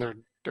press from their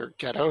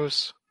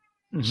ghettos.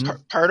 Mm-hmm.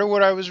 Part of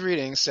what I was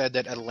reading said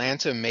that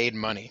Atlanta made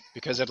money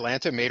because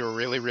Atlanta made a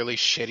really, really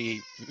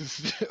shitty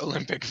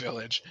Olympic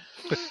Village.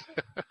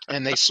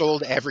 And they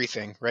sold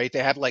everything, right?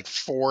 They had like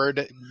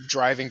Ford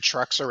driving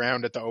trucks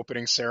around at the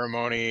opening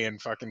ceremony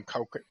and fucking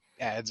Coke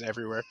ads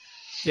everywhere.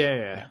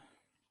 Yeah.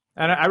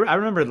 And I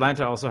remember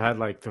Atlanta also had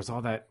like, there was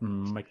all that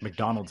like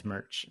McDonald's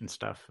merch and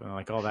stuff,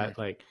 like all that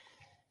like,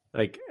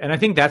 and I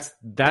think that's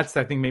I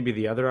think maybe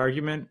the other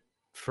argument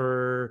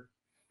for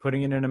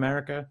putting it in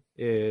America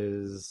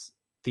is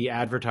the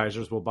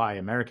advertisers will buy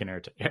American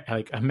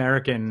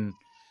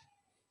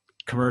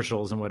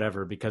commercials and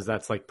whatever, because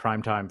that's like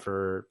prime time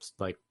for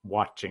like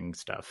watching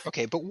stuff.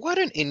 Okay, but what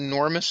an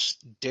enormous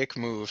dick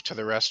move to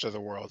the rest of the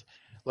world.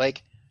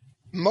 Like,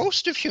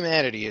 most of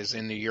humanity is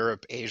in the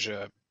Europe,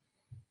 Asia,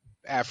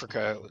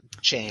 Africa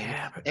chain,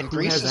 and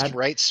Greece is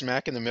right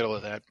smack in the middle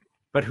of that.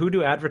 But who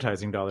do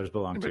advertising dollars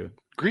belong to?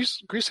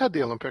 Greece had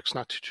the Olympics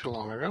not too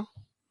long ago.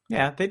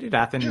 Yeah, they did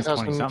Athens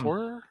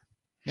 2004.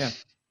 Yeah,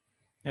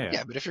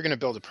 but if you're going to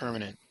build a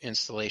permanent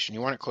installation,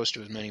 you want it close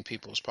to as many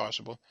people as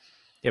possible.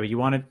 Yeah, but you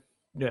want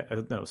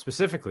it, no,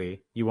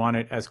 specifically, you want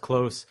it as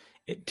close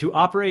to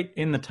operate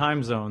in the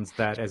time zones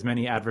that as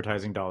many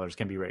advertising dollars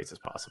can be raised as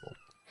possible.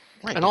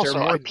 Right, and also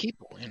there are more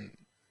people in.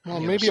 Well,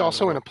 maybe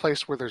also in a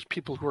place where there's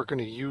people who are going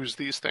to use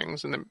these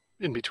things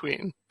in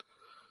between.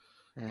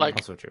 Like,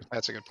 also true.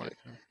 That's a good point.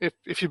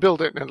 If you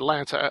build it in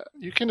Atlanta,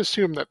 you can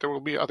assume that there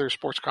will be other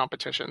sports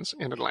competitions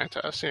in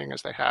Atlanta, seeing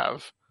as they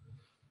have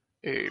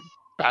a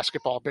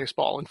basketball,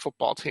 baseball, and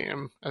football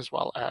team, as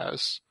well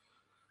as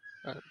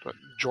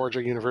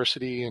Georgia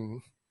University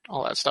and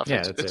all that stuff.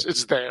 Yeah,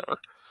 it's there.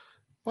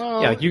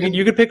 Well, yeah, like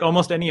you could pick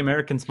almost any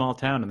American small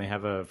town, and they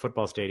have a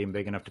football stadium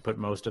big enough to put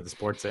most of the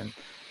sports in.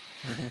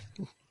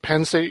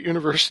 Penn State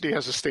University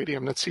has a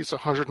stadium that seats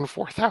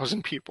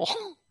 104,000 people.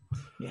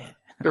 Yeah.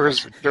 There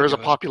is a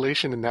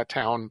population in that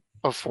town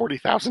of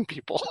 40,000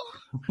 people.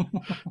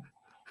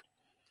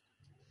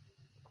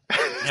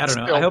 I don't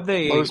know. I hope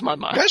they blows my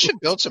mind. You guys should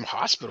build some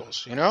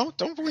hospitals.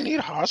 Don't we need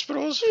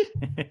hospitals?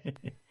 I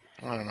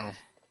don't know.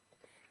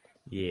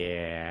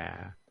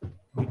 Yeah,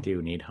 we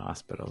do need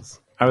hospitals.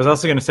 I was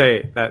also going to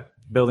say that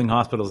building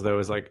hospitals, though,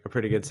 is like a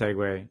pretty good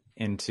segue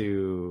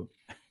into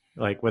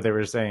like what they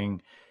were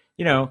saying.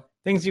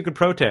 Things you could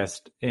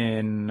protest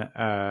in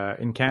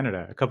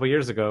Canada a couple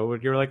years ago.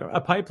 You're like a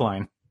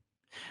pipeline,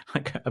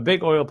 like a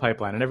big oil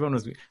pipeline, and everyone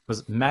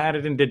was mad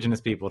at Indigenous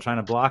people trying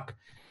to block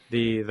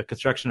the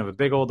construction of a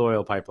big old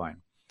oil pipeline.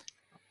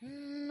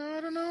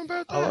 I don't know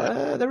about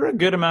that. There were a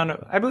good amount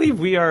of. I believe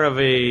we are of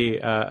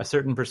a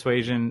certain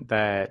persuasion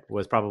that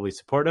was probably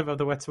supportive of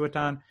the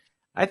Wet'suwet'en.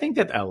 I think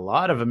that a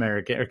lot of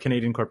American or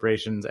Canadian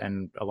corporations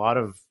and a lot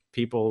of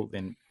people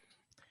in,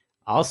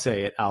 I'll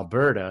say it,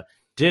 Alberta,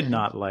 did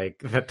not like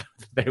that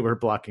they were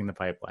blocking the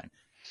pipeline.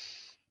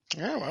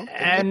 Yeah, well,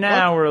 and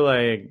now we're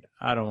like,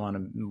 I don't want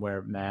to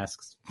wear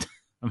masks.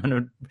 I'm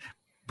going to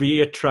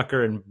be a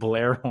trucker and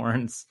blare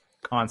horns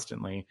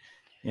constantly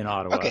in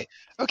Ottawa.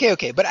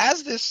 Okay. But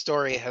as this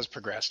story has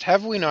progressed,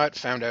 have we not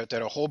found out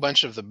that a whole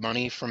bunch of the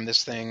money from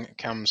this thing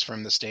comes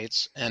from the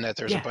States, and that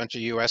there's a bunch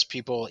of U.S.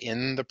 people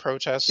in the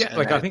protests? Yeah,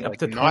 I think up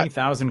to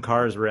 20,000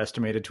 cars were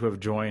estimated to have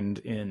joined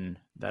in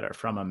that are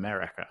from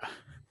America.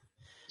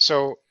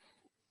 So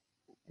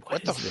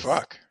what the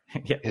fuck?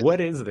 Yeah, what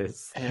is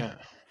this? Yeah.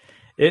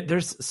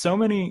 There's so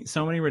many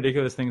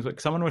ridiculous things. Like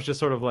someone was just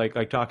sort of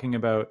like talking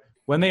about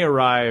when they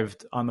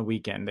arrived on the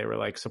weekend, they were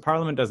like, so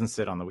Parliament doesn't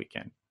sit on the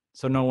weekend.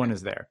 So no one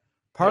is there.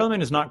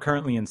 Parliament is not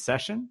currently in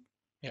session.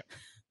 Yeah.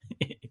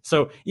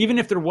 So even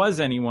if there was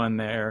anyone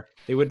there,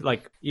 they would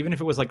even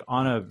if it was like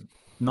on a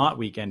not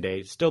weekend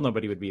day, still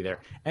nobody would be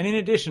there. And in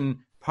addition,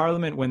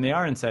 Parliament, when they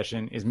are in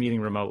session, is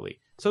meeting remotely.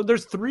 So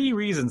there's 3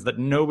 reasons that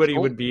nobody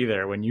would be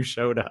there when you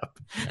showed up.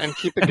 And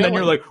keep it and going. Then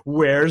you're like,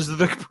 where's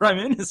the Prime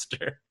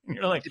Minister? And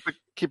you're like,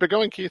 keep it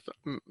going, Keith.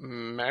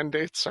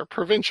 Mandates are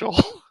provincial.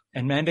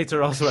 And mandates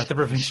are also at the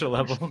provincial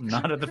level,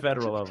 not at the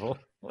federal level.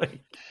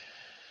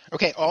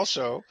 Okay,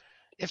 also,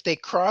 if they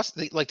cross,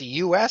 the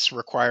U.S.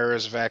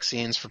 requires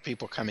vaccines for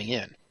people coming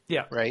in.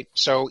 Yeah. Right.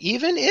 So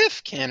even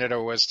if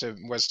Canada was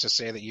to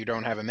say that you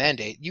don't have a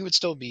mandate, you would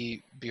still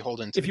be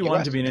beholden to. If you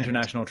wanted to be an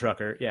international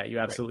trucker, yeah, you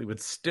absolutely would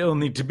still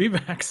need to be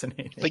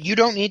vaccinated. But you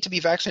don't need to be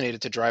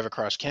vaccinated to drive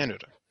across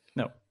Canada.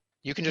 No.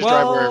 You can just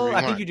drive wherever you want.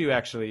 I think you do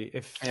actually.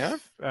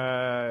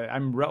 I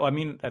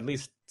mean, at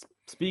least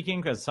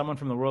speaking as someone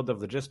from the world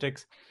of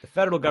logistics, the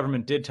federal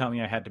government did tell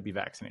me I had to be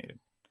vaccinated.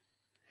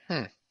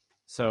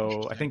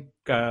 So I think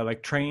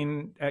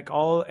train,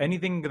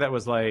 anything that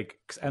was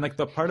and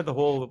the part of the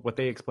whole, what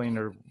they explained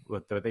or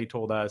what they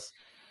told us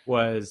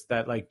was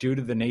that due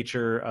to the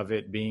nature of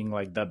it being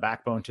the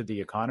backbone to the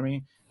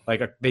economy,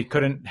 they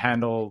couldn't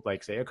handle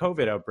say a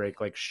COVID outbreak,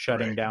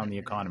 shutting down the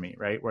economy.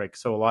 Right.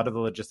 So a lot of the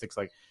logistics,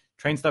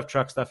 train stuff,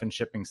 truck stuff, and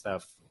shipping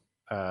stuff,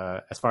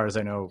 as far as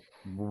I know,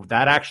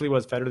 that actually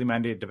was federally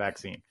mandated to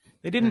vaccine.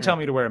 They didn't tell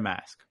me to wear a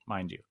mask,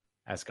 mind you,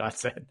 as Scott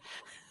said,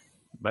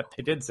 but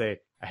they did say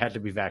I had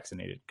to be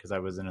vaccinated because I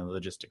was in a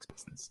logistics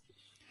business.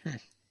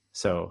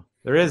 So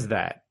there is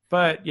that.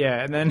 But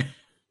yeah, and then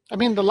I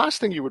mean, the last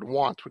thing you would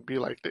want would be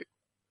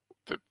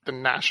the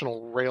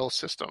national rail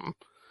system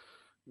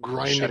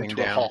grinding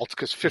to a halt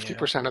because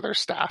 50% of their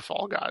staff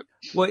all got.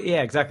 Well,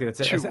 yeah, exactly.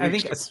 That's it. I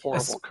think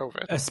horrible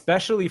COVID,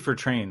 especially for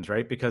trains,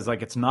 right? Because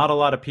it's not a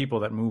lot of people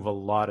that move a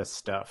lot of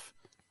stuff,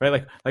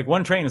 right? Like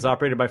one train is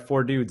operated by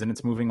 4 dudes and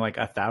it's moving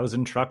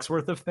 1,000 trucks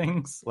worth of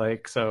things.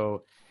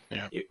 So.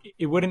 Yeah.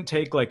 It wouldn't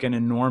take an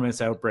enormous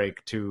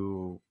outbreak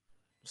to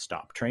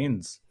stop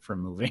trains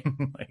from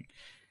moving.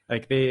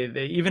 they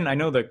even, I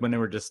know that when they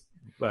were just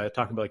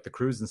talking about the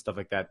crews and stuff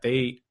like that,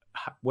 they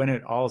when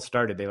it all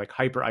started, they like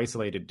hyper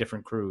isolated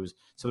different crews.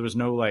 So there was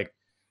no like,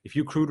 if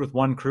you crewed with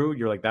one crew,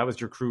 you're like, that was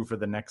your crew for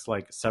the next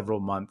like several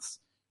months.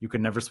 You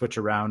could never switch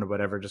around or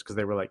whatever, just because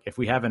they were like, if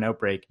we have an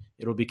outbreak,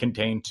 it'll be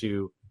contained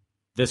to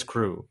this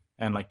crew.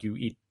 And like you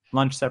eat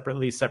lunch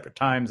separately, separate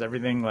times,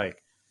 everything,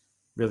 like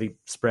really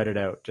spread it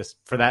out just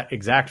for that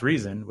exact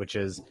reason, which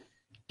is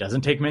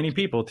doesn't take many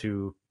people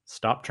to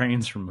stop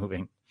trains from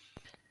moving.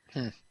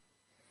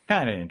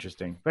 Kind of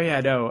interesting. But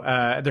yeah,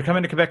 no, they're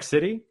coming to Quebec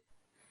City,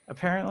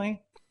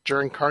 apparently.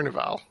 During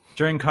Carnival.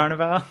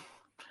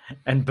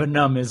 And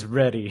Bonhomme is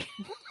ready.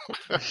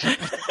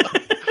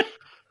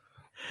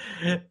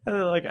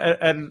 Like,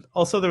 and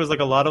also there was like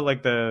a lot of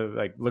like the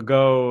like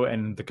Legault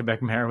and the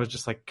Quebec mayor was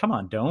just like, come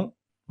on, don't.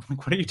 Like,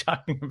 what are you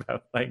talking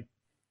about? Like,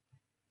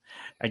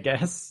 I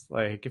guess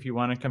like if you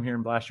want to come here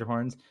and blast your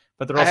horns,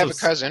 but they're also. I have a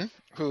cousin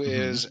who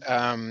is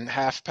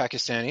half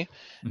Pakistani,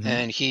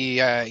 and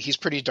he's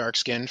pretty dark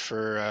skinned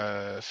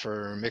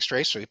for mixed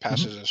race, so he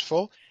passes as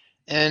full.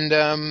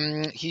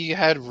 And he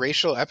had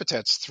racial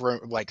epithets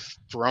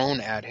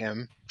thrown at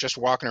him just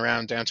walking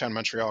around downtown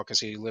Montreal because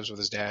he lives with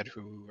his dad,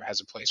 who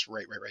has a place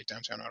right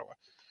downtown Ottawa.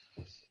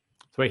 So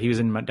wait, he was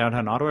in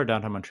downtown Ottawa or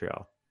downtown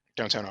Montreal?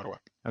 Downtown Ottawa.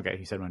 Okay,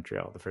 he said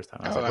Montreal the first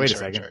time. I was Oh, like, wait a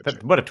sorry, second.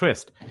 sorry. What a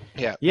twist.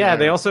 Yeah. Yeah,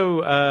 they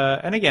also,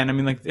 and again, I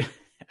mean, like,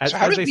 as So far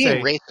how as does they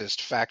being say,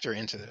 racist factor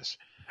into this?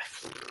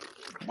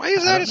 Why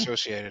is that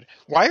associated?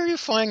 Why are you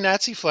flying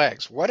Nazi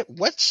flags?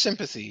 What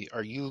sympathy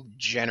are you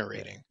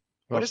generating?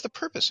 What is the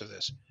purpose of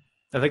this?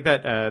 I think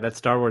that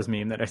Star Wars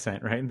meme that I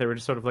sent, right? They were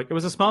just sort of like, it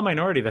was a small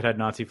minority that had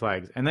Nazi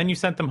flags, and then you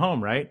sent them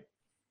home, right?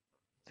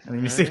 And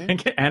then you see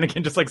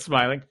Anakin just like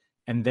smiling,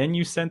 and then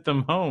you sent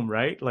them home,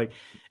 right? Like,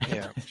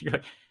 Yeah. You're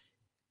like,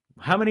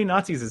 how many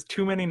Nazis is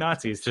too many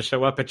Nazis to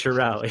show up at your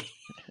rally?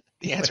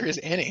 The answer is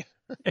any.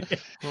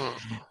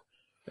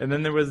 And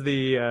then there was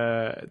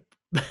the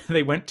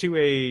they went to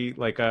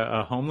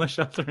a homeless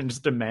shelter and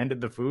just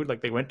demanded the food.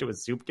 Like they went to a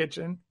soup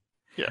kitchen.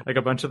 Yeah. Like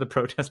a bunch of the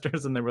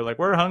protesters, and they were like,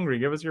 we're hungry,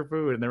 give us your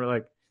food. And they were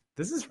like,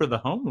 this is for the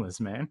homeless,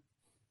 man.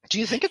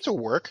 Do you think it's a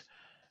work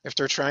if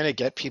they're trying to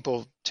get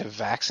people to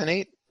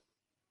vaccinate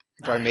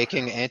by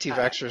making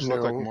anti-vaxxers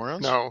look like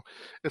morons? No,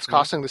 it's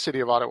costing the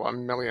city of Ottawa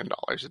 $1 million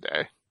a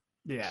day.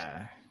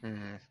 Yeah.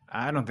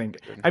 I don't think,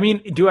 I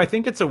mean, do I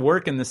think it's a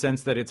work in the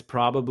sense that it's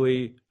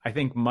probably, I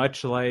think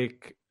much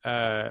like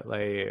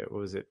what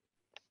was it?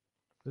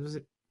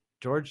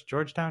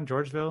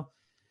 Georgeville?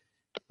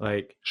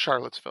 Like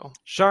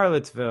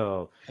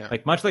Charlottesville. Yeah.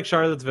 Like much like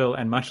Charlottesville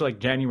and much like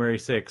January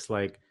 6th,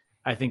 like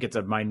I think it's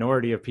a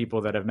minority of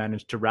people that have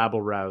managed to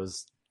rabble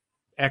rouse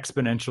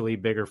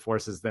exponentially bigger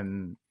forces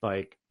than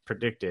like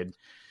predicted.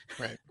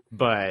 Right.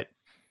 But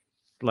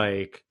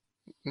like,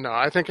 no,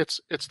 I think it's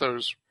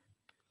those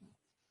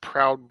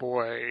Proud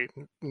Boy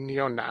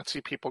neo-Nazi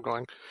people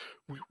going,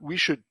 we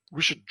should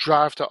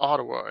drive to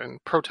Ottawa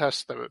and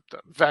protest the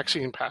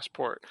vaccine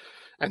passport,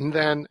 and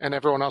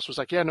everyone else was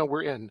like, yeah, no,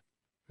 we're in.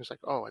 It was like,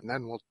 oh, and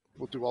then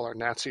we'll do all our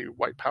Nazi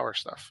white power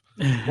stuff.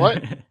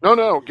 What?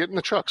 No, get in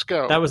the trucks,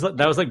 go. That was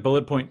like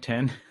bullet point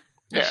 10.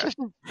 Yeah,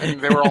 and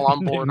they were all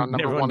on board on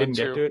number Everyone 1 and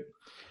didn't 2. get to it.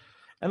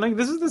 And like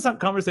this is this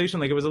conversation,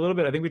 like it was a little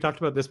bit. I think we talked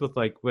about this with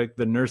like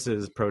the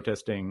nurses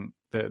protesting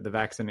the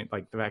vaccine,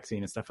 like the vaccine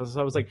and stuff. So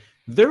I was like,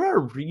 there are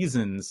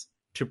reasons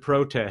to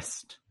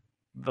protest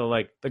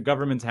the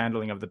government's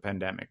handling of the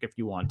pandemic if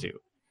you want to.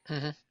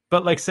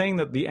 But like saying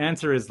that the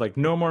answer is like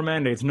no more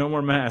mandates, no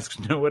more masks,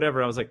 no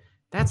whatever. I was like,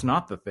 that's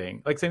not the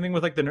thing. Like same thing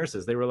with like the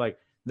nurses. They were like,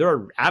 there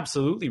are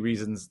absolutely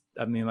reasons.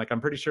 I mean, like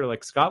I'm pretty sure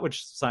like Scott would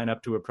sign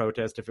up to a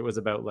protest if it was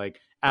about like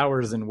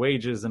hours and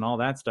wages and all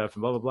that stuff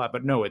and blah blah blah.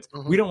 But no, it's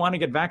we don't want to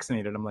get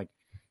vaccinated. I'm like,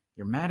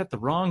 you're mad at the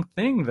wrong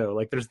thing though.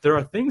 Like there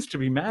are things to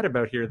be mad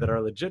about here that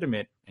are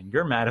legitimate, and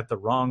you're mad at the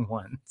wrong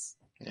ones.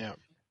 Yeah.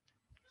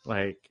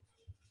 Like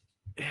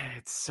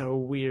it's so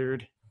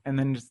weird. And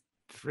then just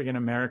friggin'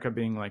 America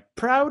being like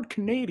proud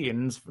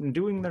Canadians from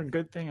doing their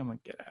good thing. I'm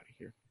like, get out of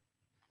here.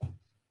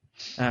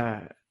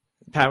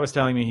 Pat was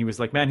telling me, he was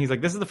like, man, he's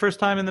like, this is the first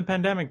time in the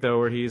pandemic though,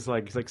 where he's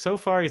like, so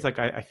far, he's like,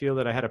 I feel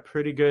that I had a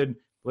pretty good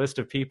list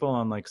of people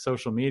on like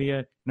social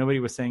media. Nobody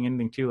was saying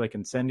anything too like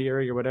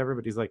incendiary or whatever,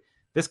 but he's like,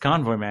 this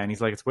convoy, man,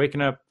 he's like, it's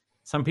waking up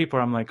some people.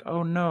 I'm like,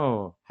 oh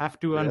no, have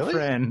to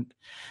unfriend.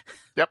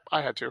 Yep,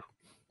 I had to.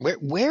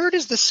 Where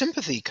does the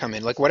sympathy come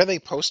in? Like, what are they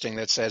posting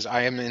that says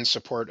I am in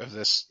support of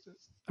this?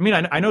 I mean,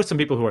 I know some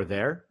people who are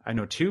there. I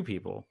know two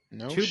people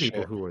Shit.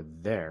 people who were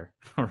there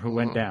or who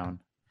went down.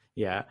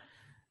 Yeah.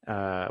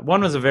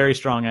 One was a very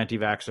strong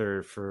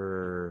anti-vaxxer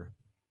for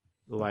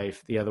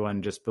life. The other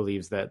one just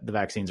believes that the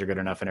vaccines are good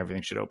enough and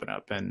everything should open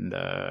up, and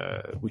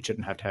we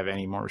shouldn't have to have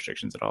any more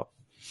restrictions at all.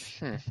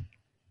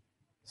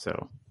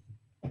 So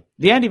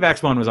the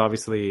anti-vax one was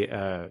obviously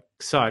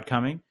saw it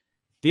coming.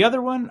 The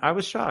other one, I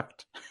was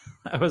shocked.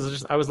 I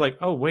was like,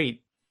 oh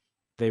wait,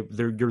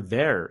 you're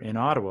there in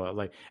Ottawa,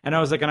 like, and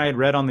I was like, and I had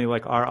read on the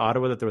like our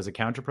Ottawa that there was a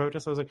counter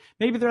protest. I was like,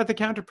 maybe they're at the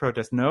counter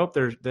protest. Nope,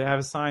 they have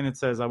a sign that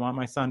says, "I want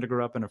my son to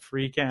grow up in a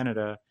free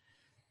Canada."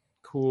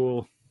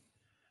 Cool.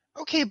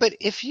 Okay, but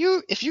if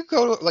you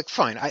go to, like,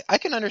 fine, I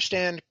can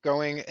understand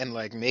going and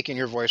like making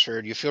your voice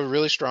heard. You feel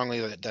really strongly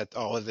that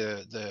all of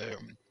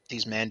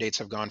these mandates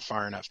have gone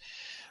far enough.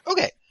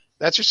 Okay,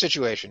 that's your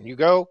situation. You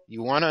go,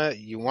 you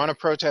wanna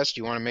protest,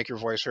 you wanna make your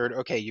voice heard.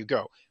 Okay, you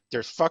go.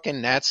 There's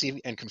fucking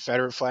Nazi and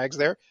Confederate flags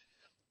there.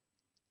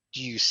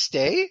 Do you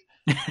stay?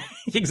 Yeah,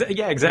 Like,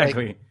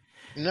 exactly.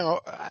 no,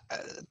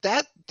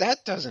 that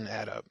doesn't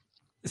add up.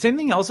 Same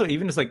thing. Also,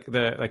 even just like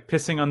the like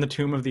pissing on the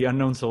tomb of the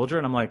unknown soldier,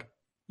 and I'm like,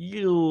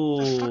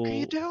 The fuck are you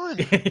you,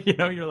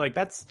 doing? you're like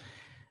that's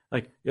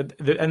like,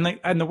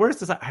 and the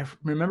worst is I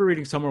remember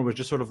reading somewhere was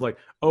just sort of like,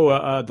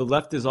 oh, the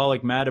left is all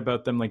like mad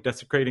about them like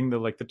desecrating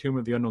the tomb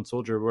of the unknown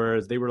soldier,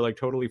 whereas they were like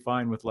totally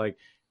fine with like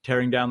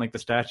tearing down like the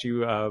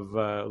statue of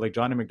like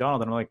Johnny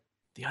McDonald, and I'm like,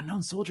 the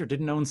unknown soldier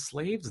didn't own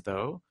slaves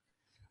though.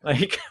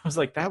 Like I was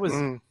like,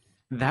 Mm.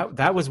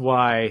 that was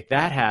why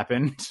that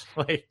happened.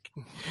 Like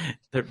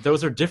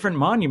those are different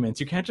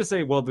monuments. You can't just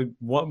say, well, the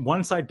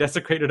one side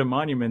desecrated a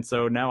monument,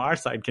 so now our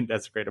side can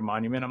desecrate a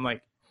monument. I'm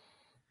like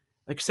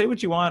say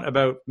what you want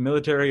about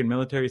military and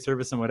military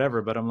service and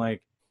whatever, but I'm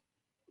like,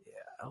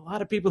 a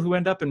lot of people who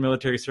end up in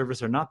military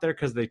service are not there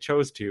because they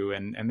chose to,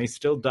 and they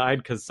still died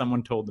because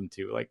someone told them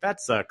to. Like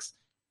that sucks.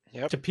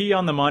 Yep. To pee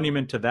on the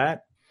monument to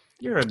that,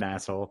 you're an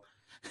asshole.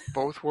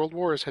 Both world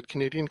wars had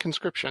Canadian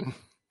conscription.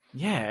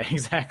 Yeah,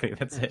 exactly.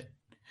 That's it.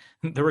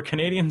 There were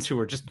Canadians who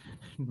were just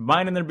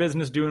minding their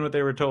business, doing what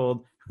they were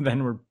told,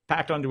 then were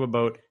packed onto a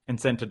boat and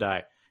sent to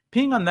die.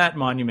 Peeing on that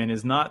monument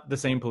is not the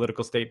same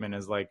political statement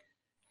as like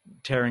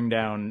tearing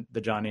down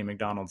the John A.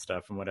 McDonald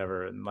stuff and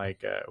whatever. And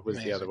like, who was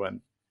the Amazing. other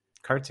one?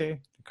 Cartier?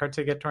 Did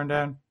Cartier get torn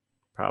down?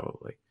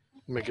 Probably.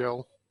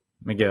 McGill.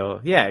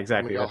 McGill. Yeah,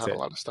 exactly. McGill That's had it. a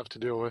lot of stuff to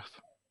deal with.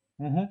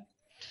 Mm-hmm.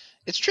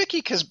 It's tricky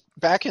because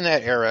back in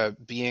that era,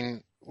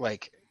 being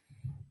like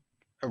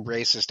a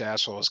racist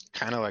asshole is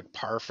kind of like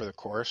par for the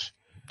course.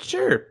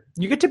 Sure.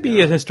 You get to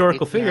be a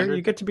historical figure. 1800.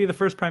 You get to be the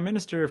first prime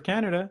minister of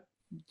Canada.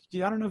 I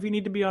don't know if you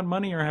need to be on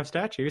money or have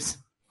statues.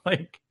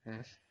 Like,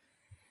 Hmm.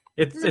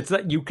 it's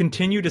that you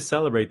continue to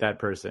celebrate that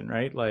person,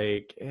 right?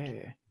 Like,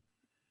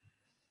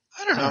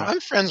 I don't know. Uh, I'm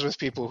friends with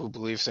people who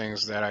believe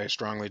things that I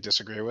strongly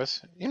disagree with.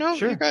 You know,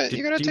 sure. you got Do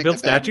you got to you take build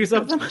the bad statues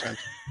of them? sometimes.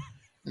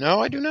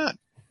 No, I do not.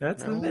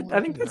 That's No,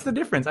 I think that's the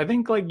difference. I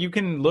think like you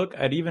can look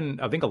at even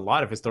I think a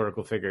lot of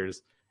historical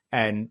figures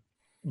and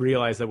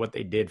realize that what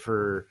they did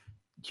for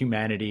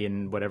humanity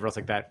and whatever else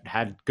like that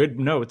had good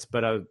notes,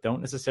 but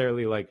don't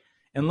necessarily like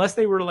unless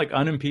they were like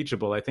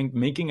unimpeachable. I think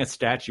making a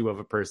statue of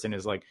a person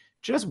is like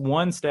just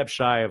one step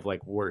shy of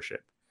like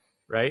worship,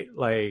 right?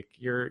 Like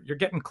you're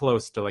getting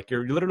close to like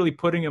you're literally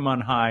putting him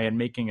on high and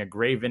making a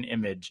graven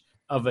image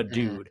of a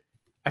dude.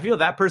 I feel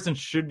that person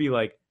should be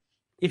like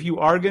if you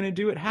are going to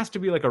do it, has to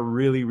be like a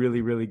really,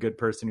 really, really good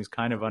person who's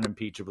kind of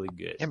unimpeachably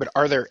good. Yeah, but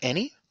are there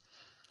any?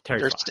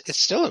 Terry Fox. It's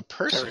still a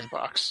person. Terry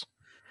Fox.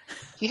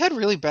 He had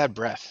really bad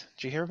breath.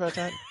 Did you hear about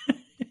that?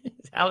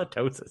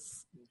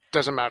 Halitosis.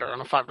 Doesn't matter on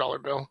a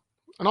 $5 bill.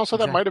 And also,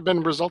 that Exactly. might have been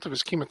a result of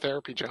his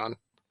chemotherapy, John.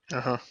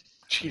 Uh-huh.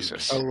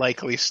 Jesus. A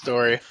likely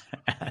story.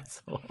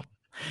 Asshole.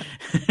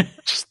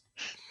 Just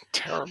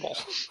terrible.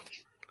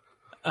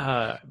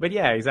 But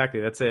yeah,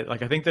 exactly. That's it.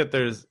 Like I think that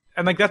there's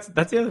and like that's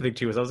the other thing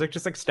too is I was like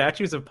just like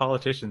statues of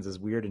politicians is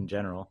weird in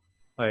general.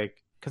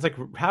 Like because like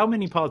how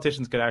many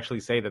politicians could actually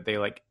say that they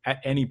like at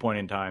any point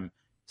in time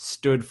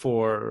stood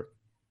for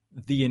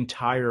the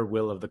entire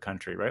will of the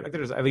country, right? Like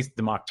there's at least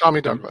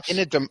Tommy Douglas.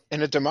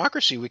 In a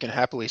democracy, we can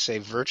happily say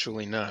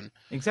virtually none.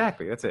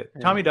 Exactly, that's it.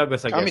 Yeah. Tommy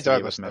Douglas, I Tommy guess.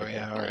 Douglas, was though, medical.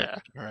 yeah. All right. Yeah.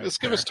 All right. Let's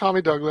give us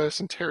Tommy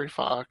Douglas and Terry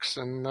Fox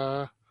and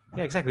Yeah,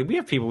 exactly. We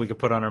have people we could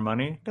put on our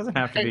money. It doesn't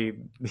have to be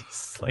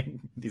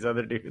these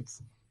other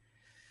dudes.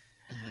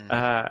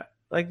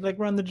 Like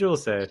Run the Jewel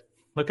said,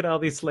 look at all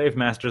these slave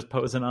masters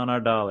posing on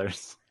our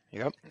dollars.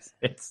 Yep.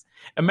 It's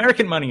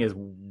American money is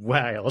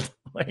wild.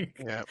 Like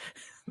Yeah.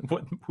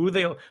 who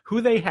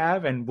they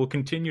have and will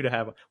continue to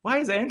have. Why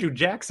is Andrew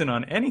Jackson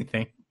on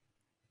anything?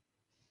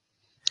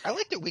 I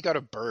like that we got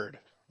a bird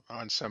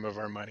on some of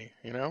our money.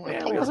 You know. A Yeah,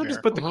 we polar also bear.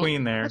 just put the Mhm.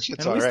 queen there. That's- And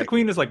it's at least all the right.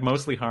 queen is like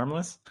mostly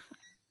harmless.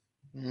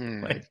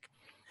 Hmm. Like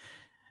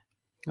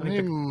I I think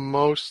mean, the-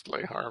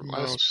 mostly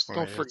harmless. Mostly,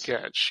 Don't it's-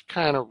 forget, she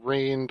kind of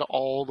reigned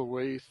all the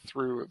way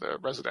through the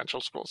residential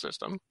school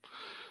system.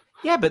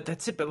 yeah, but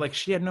that's it. But like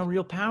she had no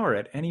real power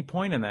at any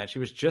point in that. She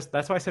was just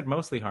that's why I said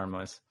mostly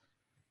harmless.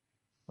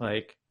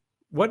 Like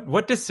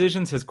what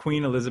decisions has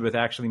Queen Elizabeth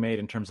actually made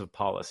in terms of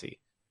policy?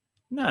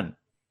 None.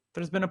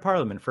 There's been a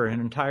parliament for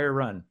an entire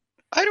run.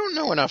 I don't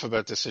know enough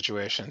about this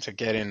situation to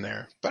get in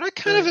there, but I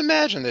kind of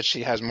imagine that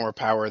she has more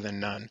power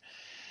than none.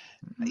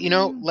 You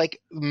know,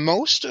 like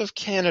most of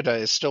Canada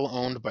is still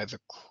owned by the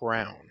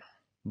crown.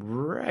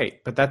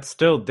 Right, but that's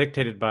still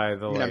dictated by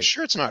the I mean, like. I'm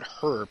sure it's not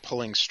her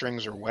pulling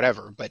strings or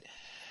whatever, but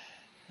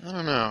I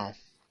don't know.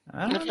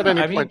 I If don't at know.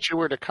 any I mean, point she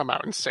were to come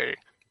out and say,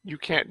 you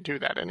can't do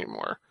that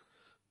anymore,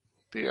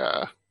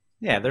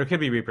 yeah, there could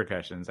be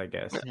repercussions, I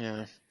guess.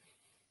 Yeah.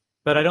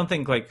 But I don't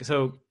think like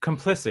so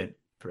complicit,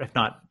 if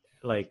not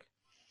like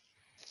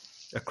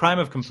a crime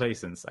of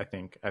complacence. I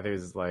think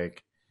is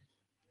like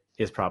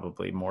is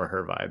probably more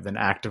her vibe than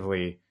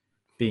actively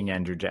being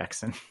Andrew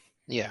Jackson.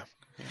 Yeah.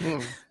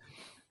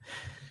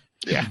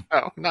 Yeah,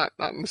 no, not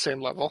in the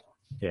same level.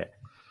 Yeah.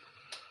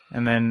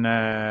 And then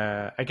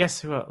I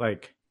guess who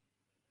like,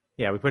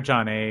 yeah, we put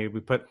John A. We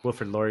put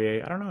Wilfrid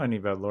Laurier. I don't know any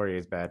about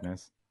Laurier's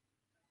badness.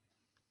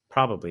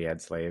 Probably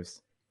Ed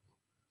Slaves.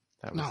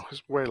 That was... No,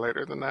 it's way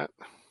later than that.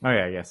 Oh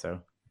yeah, I guess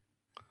so.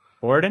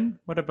 Borden?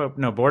 What about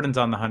no? Borden's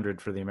on the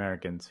 100 for the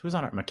Americans. Who's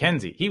on our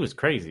Mackenzie? He was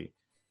crazy.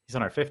 He's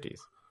on our 50s.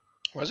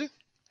 Was he?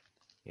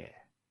 Yeah.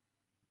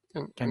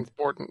 And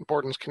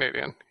Borden's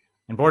Canadian.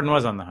 And Borden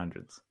was on the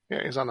hundreds.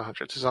 Yeah, he's on the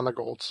hundreds. He's on the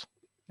golds.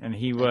 And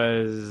he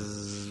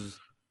was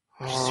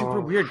super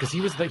weird because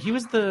he was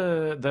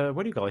the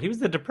what do you call it? He was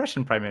the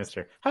Depression Prime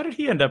Minister. How did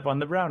he end up on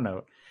the brown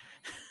note?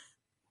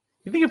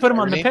 You think you put him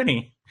on the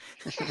penny?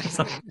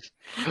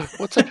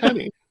 What's a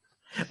penny?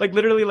 Like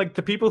literally, like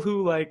the people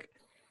who like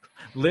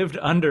lived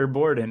under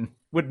Borden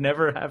would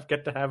never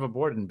get to have a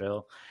Borden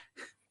bill.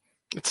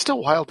 It's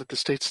still wild that the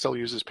state still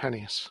uses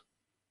pennies.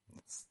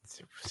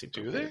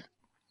 Do they?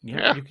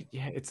 Yeah.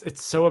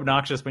 It's so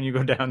obnoxious when you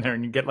go down there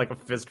and you get like a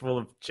fistful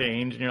of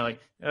change and you're like,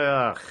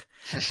 ugh.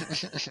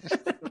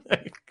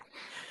 Like,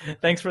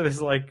 thanks for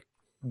this like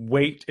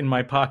weight in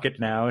my pocket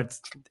now.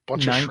 It's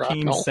Bunch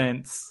 19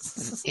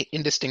 cents.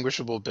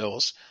 Indistinguishable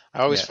bills.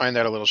 I always find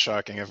that a little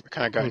shocking. I've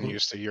kind of gotten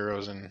used to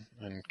euros and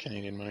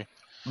Canadian money.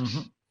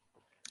 Mm-hmm.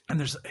 And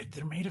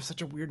they're made of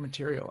such a weird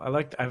material.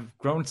 I've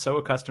grown so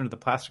accustomed to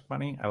the plastic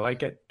money. I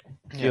like it.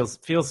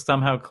 Feels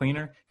somehow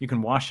cleaner. You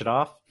can wash it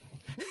off.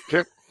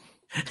 Yep.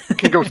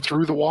 Can go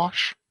through the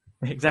wash.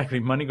 Exactly.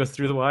 Money goes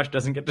through the wash,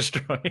 doesn't get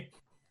destroyed.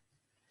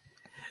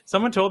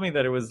 Someone told me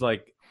that it was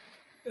like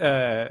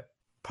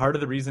part of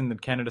the reason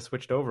that Canada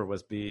switched over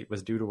was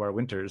due to our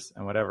winters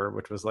and whatever,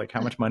 which was like how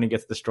much money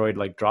gets destroyed,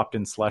 like dropped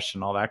in slush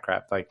and all that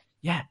crap. Like,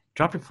 yeah,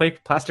 drop your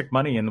plastic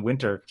money in the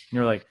winter. And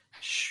you're like,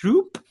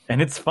 shoop,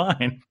 and it's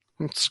fine.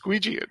 And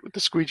squeegee it with the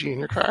squeegee in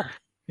your car.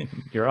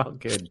 You're all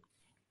good.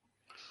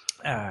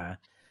 So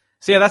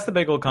yeah, that's the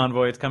big old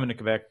convoy. It's coming to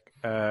Quebec.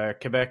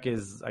 Quebec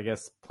is, I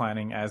guess,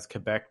 planning as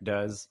Quebec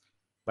does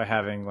by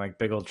having like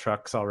big old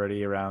trucks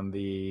already around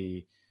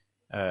the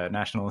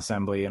National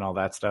Assembly and all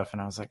that stuff.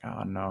 And I was like,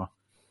 oh no.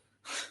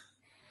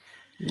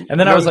 And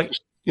then I was like,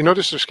 you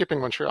notice they're skipping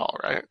Montreal,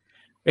 right?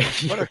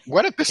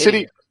 What a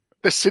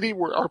the city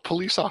where our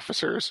police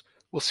officers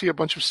will see a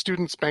bunch of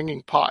students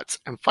banging pots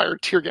and fire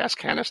tear gas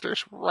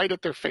canisters right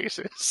at their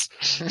faces.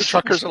 The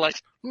truckers are like,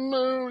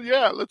 no,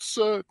 yeah, let's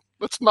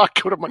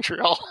not go to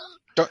Montreal.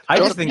 I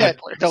just think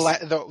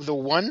the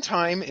one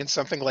time in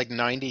something like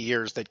 90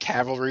 years that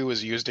cavalry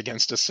was used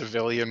against a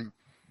civilian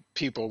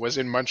people was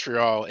in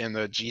Montreal in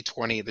the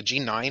G20, the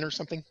G9 or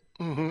something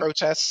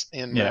protests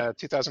in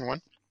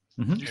 2001.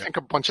 Mm-hmm. Do you think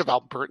a bunch of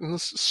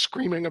Albertans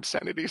screaming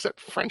obscenities at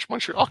French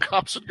Montreal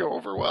cops would go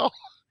over well?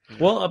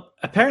 Well,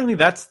 apparently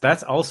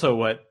that's also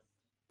what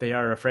they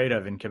are afraid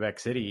of in Quebec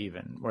City,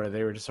 even, where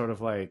they were just sort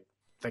of like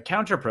the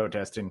counter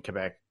protest in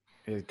Quebec.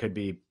 It could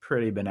be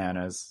pretty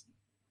bananas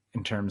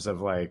in terms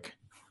of like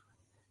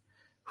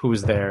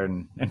who's there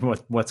and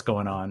what's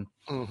going on.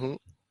 Mm-hmm.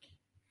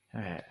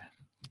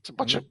 It's a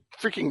bunch of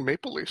freaking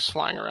maple leafs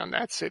flying around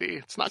that city.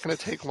 It's not going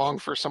to take long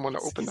for someone to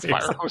open the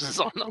fire hoses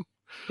on them.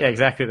 Yeah,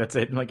 exactly. That's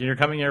it. Like you're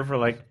coming here for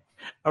like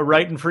a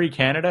right and free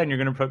Canada, and you're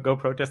going to go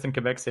protest in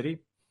Quebec City.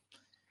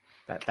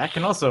 That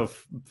can also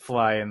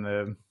fly in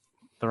the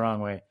wrong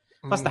way.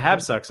 Plus, the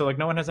Habs suck, so like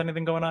no one has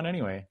anything going on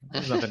anyway.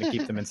 There's nothing to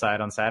keep them inside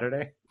on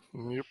Saturday.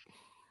 Yep.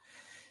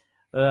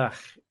 Ugh,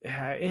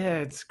 yeah,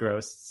 it's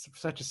gross.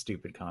 It's such a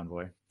stupid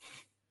convoy.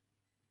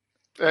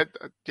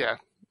 Yeah.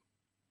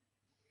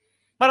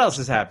 What else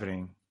is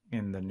happening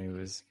in the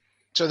news?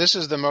 So this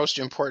is the most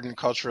important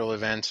cultural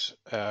event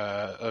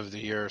of the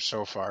year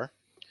so far.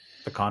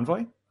 The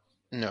convoy?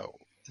 No.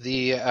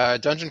 The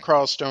Dungeon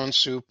Crawl Stone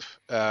Soup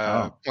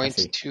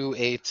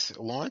 .28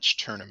 launch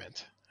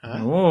tournament.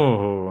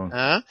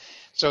 Oh.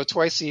 So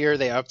twice a year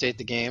they update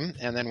the game,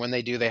 and then when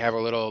they do, they have a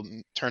little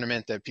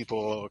tournament that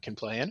people can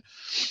play in.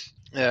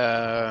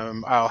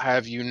 I'll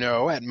have you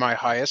know, at my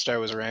highest, I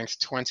was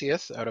ranked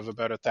 20th out of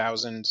about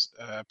 1,000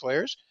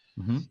 players.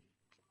 Mm-hmm.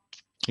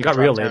 You got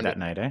real late that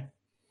night, eh?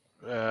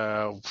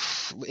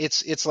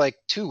 It's like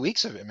 2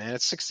 weeks of it, man.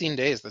 It's 16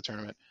 days, the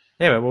tournament.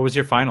 Yeah, but what was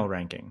your final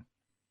ranking?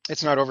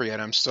 It's not over yet.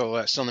 I'm still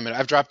in the middle.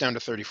 I've dropped down to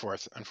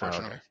 34th,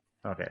 unfortunately.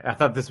 Oh, okay. I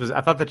thought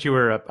that you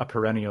were a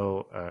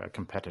perennial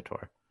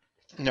competitor.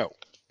 No.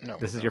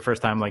 This is your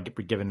first time like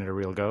giving it a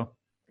real go?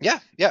 Yeah.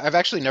 I've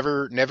actually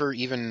never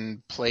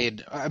even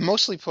played. I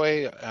mostly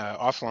play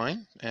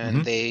offline,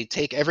 and they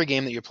take every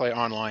game that you play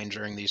online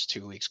during these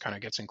 2 weeks. Kind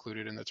of gets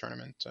included in the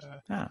tournament.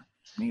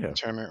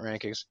 Tournament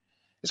rankings.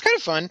 It's kind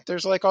of fun.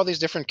 There's like all these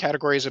different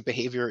categories of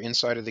behavior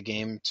inside of the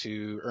game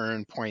to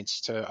earn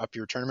points to up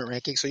your tournament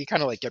ranking. So you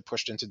kind of like get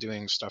pushed into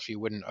doing stuff you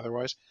wouldn't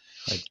otherwise.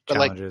 Like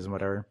challenges and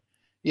whatever.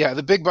 Yeah,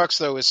 the big bucks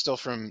though is still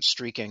from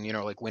streaking,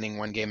 like winning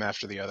one game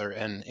after the other.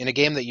 And in a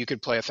game that you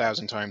could play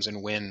 1,000 times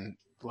and win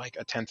like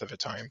a tenth of a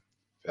time,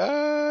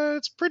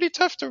 it's pretty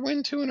tough to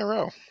win 2 in a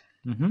row.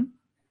 Mm-hmm.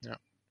 Yeah.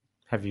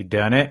 Have you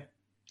done it?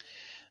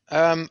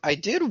 I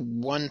did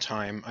one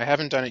time. I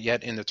haven't done it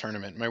yet in the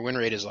tournament. My win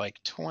rate is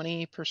like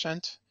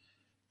 20%,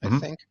 I Mhm.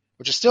 think,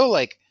 which is still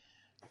like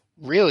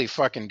really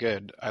fucking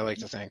good, I like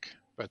to think.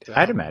 But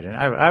I'd imagine.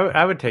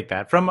 I would take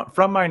that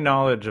from my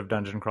knowledge of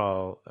Dungeon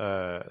Crawl,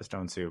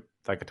 Stone Soup.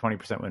 Like a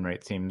 20% win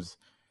rate seems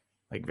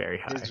like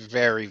very it's high.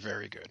 very,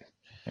 very good.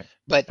 Yeah.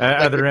 But Are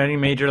like, there any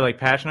major like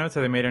patch notes?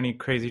 Have they made any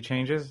crazy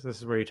changes? This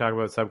is where you talk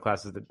about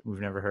subclasses that we've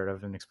never heard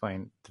of and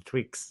explain the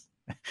tweaks.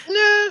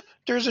 nah,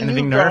 there's a new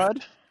Anything nerfed?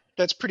 god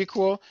that's pretty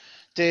cool.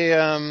 They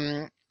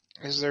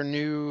is there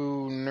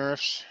new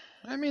nerfs?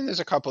 I mean, there's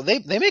a couple. They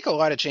make a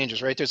lot of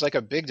changes, right? There's like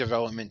a big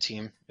development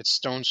team. It's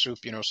Stone Soup,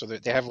 so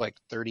that they have like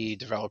 30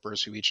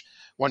 developers who each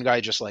one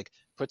guy just like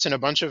puts in a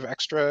bunch of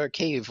extra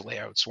cave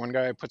layouts. One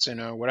guy puts in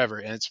a whatever,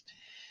 and it's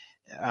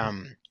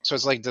so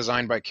it's like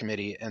designed by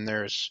committee, and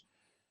there's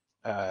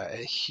a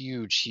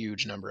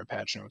huge number of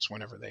patch notes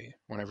whenever they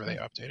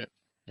update it.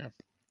 Yeah.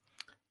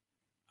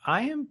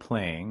 I am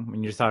playing.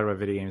 When you just talked about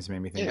video games, it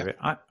made me think Yeah. of it.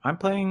 I'm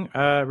playing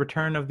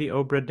Return of the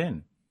Obra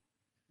Dinn.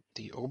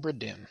 The Obra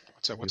Dinn.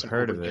 What's You've an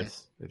heard Obra of Dinn?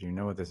 this? Did you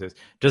know what this is?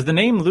 Does the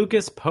name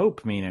Lucas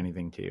Pope mean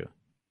anything to you?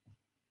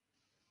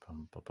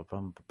 Bum, bum, bum,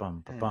 bum,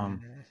 bum, bum,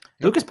 bum.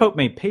 Lucas Pope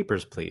made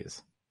Papers,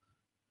 Please.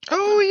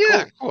 Oh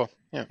yeah, cool.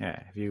 Yeah.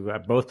 Yeah. Have you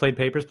both played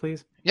Papers,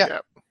 Please? Yeah.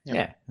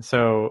 Yeah.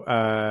 So,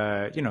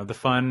 the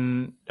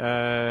fun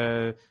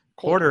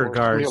border War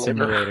guard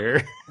simulator.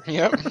 simulator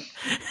Yep.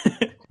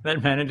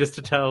 that manages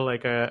to tell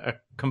like a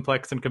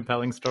complex and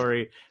compelling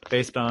story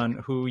based on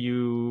who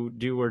you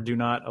do or do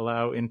not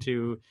allow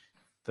into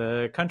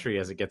the country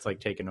as it gets like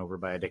taken over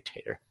by a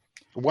dictator.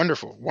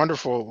 Wonderful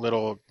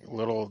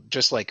little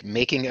just like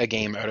making a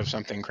game out of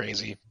something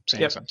crazy,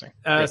 saying Yep. something.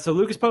 So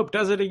Lucas Pope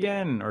does it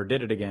again, or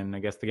did it again. I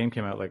guess the game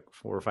came out like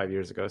 4 or 5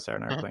 years ago.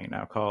 Sarah and I are playing it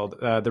now, called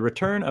The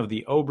Return of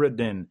the Obra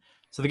Dinn.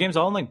 So the game's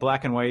all in like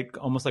black and white,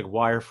 almost like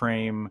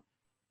wireframe,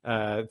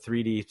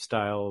 3D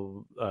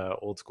style,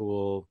 old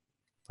school,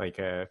 like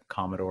a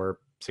Commodore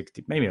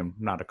 60, maybe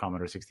not a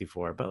Commodore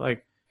 64, but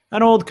like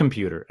an old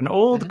computer, an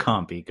old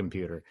compy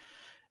computer.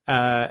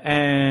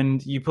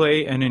 And you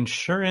play an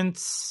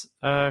insurance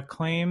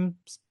claim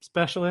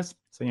specialist.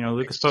 So,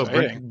 Lucas Pope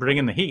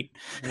bringing the heat.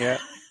 Yeah.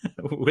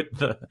 With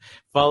the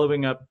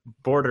following up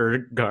border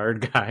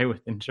guard guy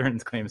with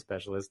insurance claim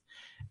specialist.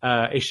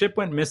 A ship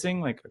went missing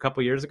like a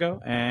couple years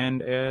ago, and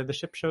the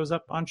ship shows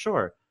up on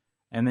shore.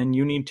 And then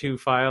you need to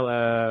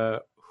file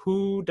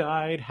who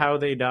died, how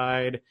they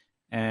died,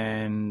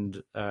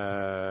 and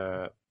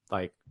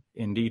like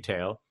in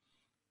detail.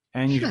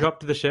 And you go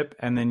up to the ship,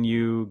 and then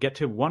you get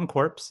to one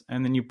corpse,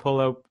 and then you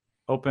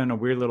open a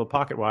weird little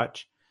pocket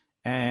watch,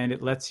 and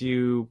it lets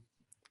you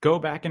go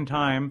back in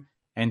time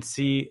and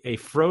see a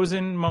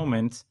frozen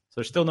moment. So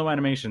there's still no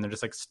animation. They're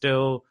just like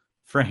still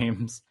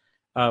frames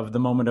of the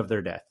moment of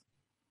their death.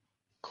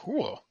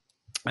 Cool.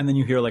 And then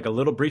you hear like a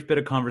little brief bit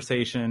of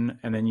conversation,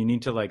 and then you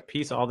need to like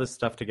piece all this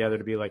stuff together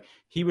to be like,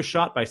 he was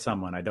shot by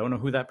someone. I don't know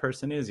who that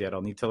person is yet.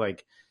 I'll need to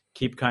like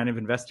keep kind of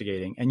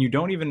investigating. And you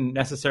don't even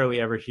necessarily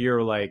ever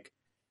hear like,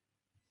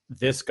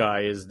 this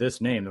guy is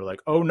this name. They're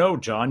like, oh no,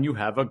 John, you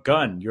have a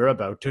gun. You're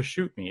about to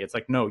shoot me. It's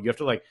like, no, you have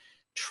to like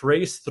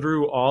trace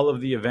through all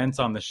of the events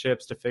on the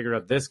ships to figure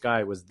out this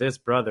guy was this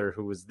brother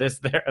who was this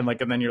there. And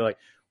then you're like,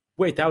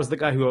 wait, that was the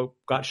guy who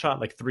got shot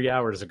like 3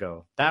 hours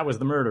ago. That was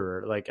the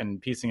murderer. Like,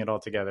 and piecing it all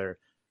together.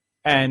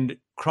 And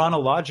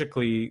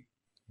chronologically,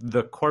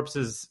 the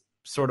corpses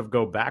sort of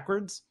go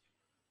backwards.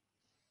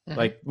 Mm-hmm.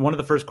 Like one of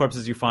the first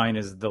corpses you find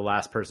is the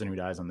last person who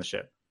dies on the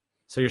ship.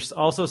 So you're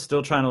also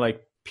still trying to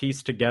like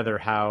piece together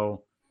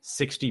how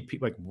 60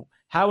 people, like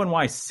how and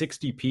why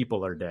 60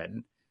 people are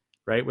dead,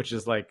 right? Which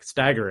is like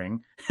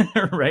staggering,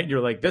 right?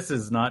 You're like, this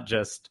is not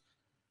just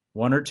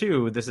one or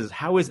two. This is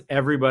how is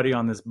everybody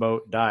on this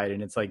boat died.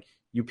 And it's like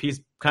you piece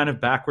kind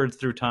of backwards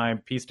through time,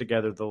 piece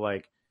together the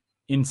like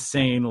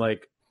insane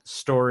like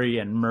story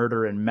and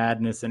murder and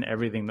madness and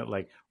everything that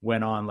like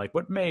went on, like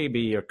what may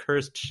be a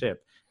cursed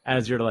ship,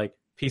 as you're like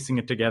piecing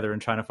it together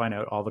and trying to find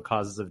out all the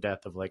causes of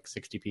death of like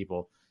 60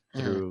 people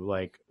through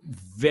like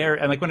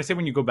and like when I say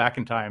when you go back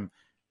in time,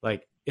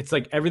 like it's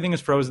like everything is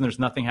frozen, there's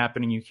nothing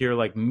happening. You hear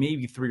like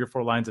maybe 3 or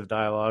 4 lines of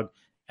dialogue,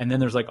 and then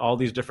there's like all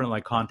these different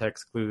like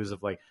context clues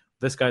of like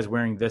this guy's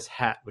wearing this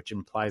hat, which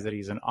implies that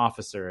he's an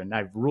officer, and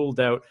I've ruled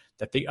out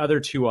that the other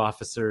 2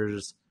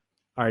 officers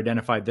are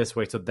identified this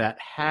way, so that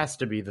has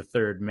to be the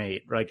third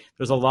mate. Right?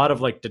 There's a lot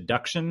of like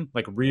deduction,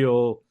 like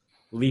real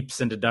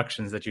leaps and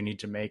deductions that you need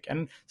to make,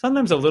 and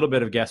sometimes a little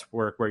bit of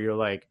guesswork where you're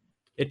like,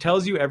 it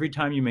tells you every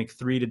time you make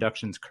 3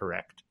 deductions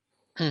correct.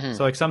 Mm-hmm.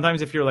 So like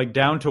sometimes if you're like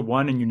down to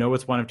 1 and you know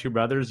it's one of 2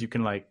 brothers, you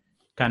can like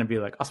kind of be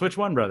like, I'll switch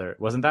one brother.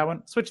 Wasn't that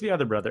one? Switch the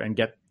other brother and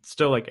get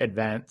still like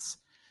advance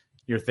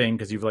your thing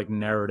because you've like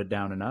narrowed it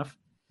down enough.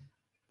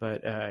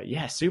 But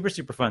yeah, super,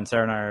 super fun.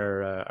 Sarah and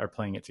I are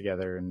playing it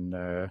together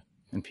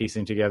and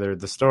piecing together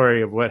the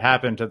story of what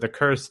happened to the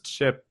cursed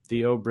ship,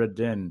 the Obra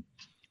Dinn.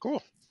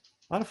 Cool.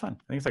 A lot of fun.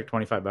 I think it's like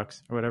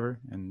 $25 or whatever.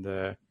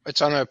 And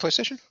it's on a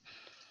PlayStation?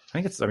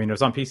 I think it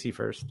was on PC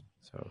first.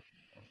 So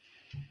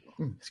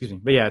Excuse me.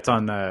 But yeah, it's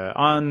on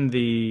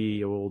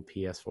the old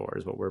PS4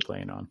 is what we're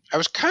playing on. I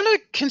was kind of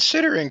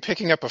considering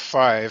picking up a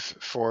 5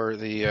 for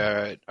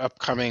the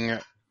upcoming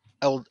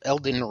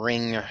Elden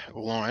Ring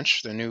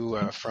launch, the new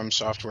From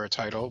Software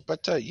title,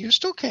 but you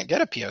still can't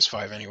get a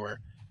PS5 anywhere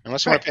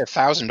unless you want to pay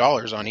 $1,000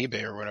 on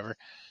eBay or whatever.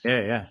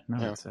 Yeah. No,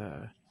 Yeah. it's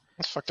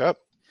That's fucked up.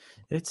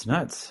 It's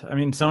nuts. I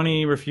mean,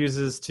 Sony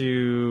refuses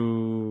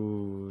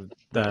to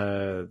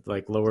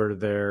lower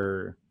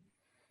their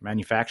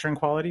manufacturing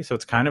quality, so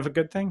it's kind of a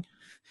good thing.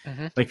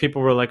 Mm-hmm. Like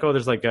people were like, "Oh,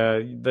 there's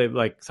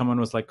someone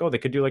was like, oh, they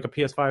could do like a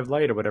PS5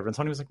 Lite or whatever," and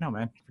Sony was like, "No,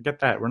 man, forget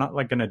that. We're not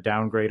like going to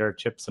downgrade our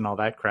chips and all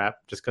that crap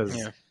just because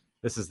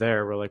this is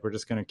there. We're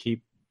just going to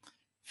keep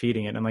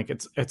feeding it." And like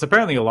it's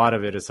apparently a lot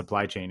of it is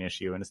supply chain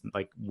issue and it's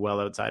like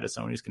well outside of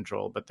Sony's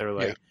control. But they're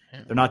like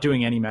they're not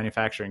doing any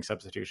manufacturing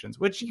substitutions,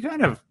 which you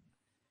kind of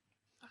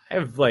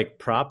have like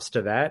props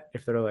to that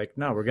if they're like,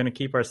 no, we're going to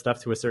keep our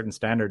stuff to a certain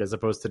standard as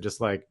opposed to just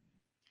like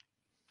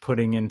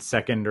putting in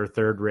second or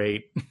third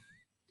rate.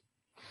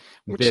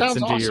 Which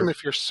sounds awesome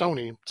if you're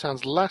Sony.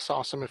 Sounds less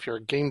awesome if you're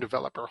a game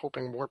developer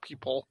hoping more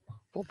people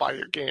will buy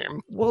your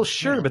game. Well,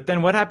 sure, but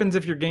then what happens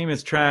if your game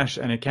is trash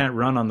and it can't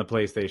run on the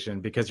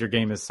PlayStation because your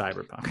game is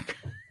Cyberpunk?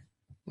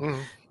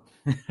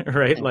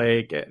 Right?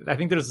 Like, I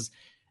think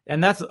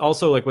and that's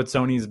also like what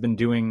Sony's been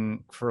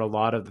doing for a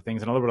lot of the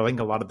things, and what I think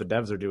a lot of the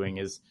devs are doing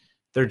is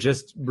they're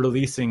just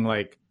releasing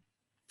like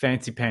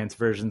fancy pants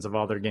versions of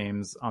all their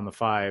games on the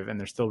 5, and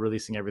they're still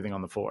releasing everything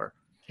on the 4.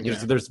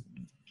 There's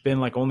been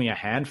like only a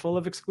handful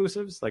of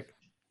exclusives, like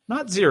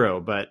not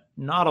zero, but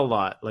not a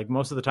lot. Like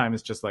most of the time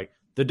it's just like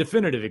the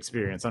definitive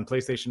experience on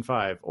PlayStation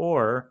 5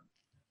 or,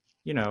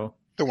 the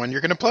one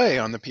you're going to play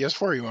on the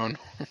PS4 you own.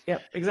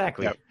 Yep,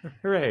 exactly. Yep.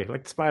 Hooray,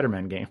 like the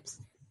Spider-Man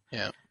games.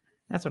 Yeah.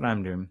 That's what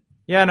I'm doing.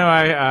 Yeah, no,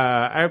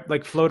 I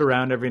like float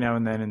around every now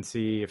and then and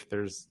see if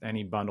there's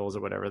any bundles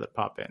or whatever that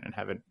pop in and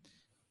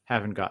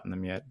haven't gotten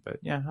them yet. But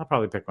yeah, I'll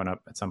probably pick one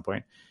up at some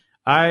point.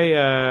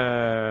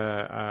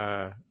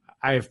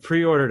 I've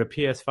pre-ordered a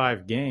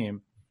PS5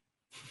 game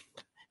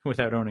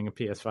without owning a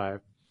PS5.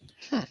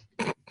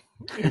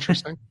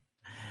 Interesting.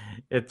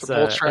 It's a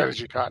bold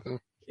strategy, Cotton.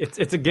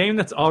 It's a game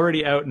that's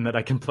already out and that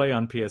I can play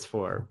on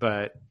PS4,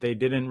 but they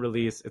didn't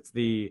release. It's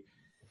the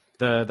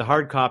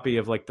hard copy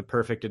of like the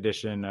perfect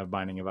edition of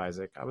Binding of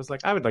Isaac. I was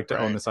like, I would like to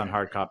own this on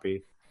hard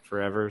copy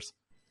forevers.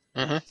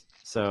 Mm-hmm.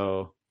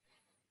 So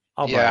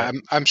I'll buy it.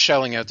 I'm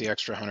shelling out the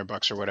extra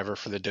 $100 or whatever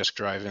for the disc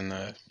drive in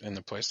the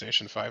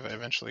PlayStation 5 I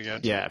eventually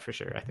get. Yeah, for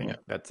sure. I think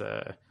that's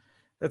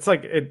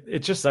like it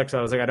just sucks.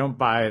 I was like, I don't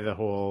buy the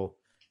whole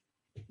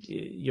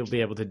you'll be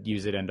able to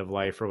use it end of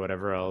life or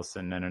whatever else,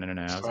 and no.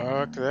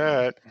 Fuck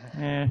that.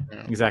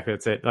 Exactly.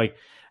 That's it. Like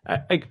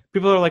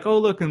people are like, oh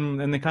look, and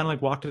they kind of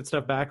like walked that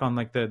stuff back on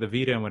like the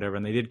Vita and whatever,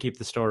 and they did keep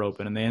the store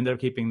open, and they ended up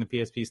keeping the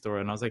PSP store,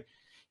 and I was like,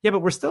 yeah, but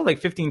we're still like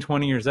 15,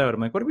 20 years out.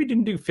 I'm like, what if we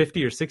didn't do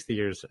 50 or 60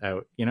 years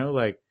out?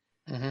 Like.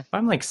 Mm-hmm. If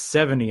I'm like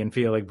 70 and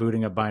feel like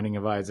booting up Binding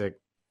of Isaac,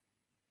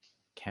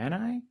 can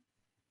I?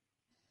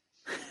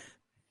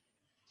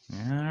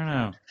 I don't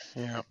know.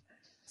 Yeah.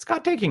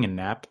 Scott taking a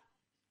nap.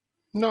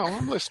 No,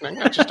 I'm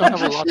listening. I just don't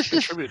have a lot to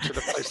contribute to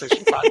the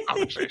PlayStation 5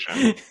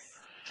 conversation.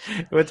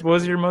 What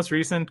was your most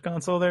recent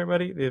console there,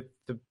 buddy?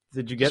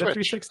 Did you get a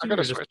 360? I got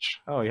a Switch.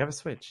 Oh, you have a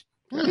Switch.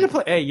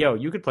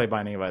 You could play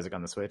Binding of Isaac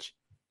on the Switch.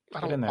 I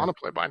don't want to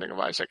play Binding of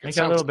Isaac. Make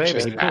a little baby.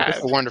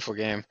 It's a wonderful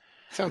game.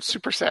 Sounds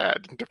super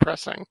sad and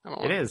depressing.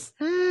 It is.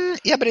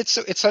 Yeah, but it's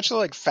such a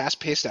like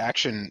fast-paced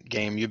action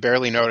game. You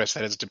barely notice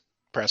that it's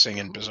depressing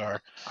and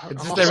bizarre.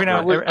 It's just every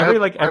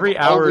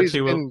hour or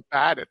two. Been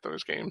bad at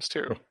those games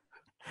too.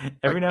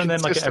 Every now and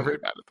then, like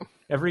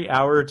every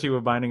hour or two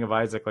of Binding of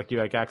Isaac, like you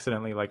like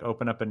accidentally like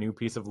open up a new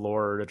piece of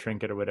lore or a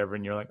trinket or whatever,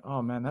 and you're like,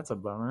 oh man, that's a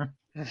bummer.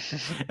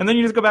 And then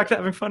you just go back to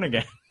having fun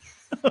again.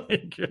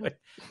 Like, you're like,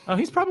 oh,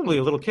 he's probably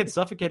a little kid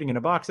suffocating in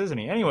a box, isn't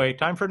he? Anyway,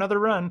 time for another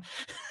run.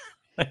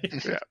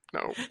 Yeah,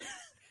 no.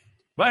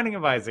 Binding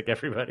of Isaac,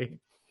 everybody.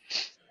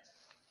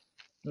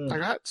 I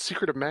got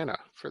Secret of Mana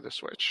for the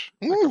Switch.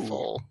 Like a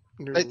full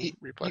new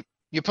replay.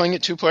 You playing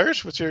it 2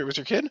 players with your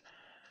kid?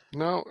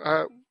 No,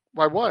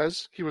 I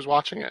was. He was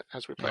watching it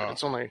as we played. Oh.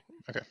 It's only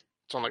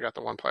got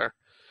the 1 player.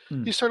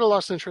 Hmm. He sort of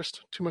lost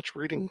interest. Too much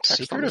reading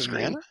text Secret on the of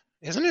screen. Mana?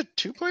 Isn't it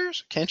 2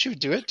 players? Can't you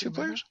do it 2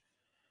 players?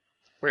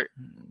 Wait.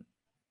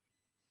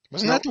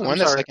 Wasn't that the one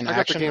that's like an action? I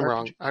got the game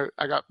wrong.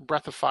 I got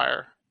Breath of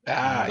Fire.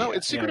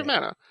 It's Secret of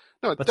Mana.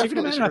 No, but Secret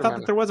of Mana, I thought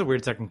that there was a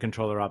weird second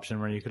controller option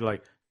where you could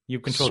like you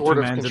control sort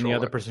 2 mans and the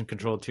other person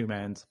controlled 2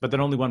 mans, but then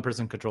only one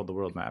person controlled the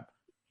world map.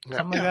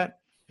 Something like that.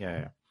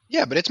 Yeah.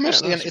 Yeah, but it's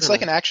mostly it's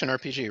like an action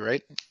RPG,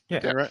 right?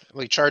 Yeah. Right?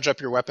 Like charge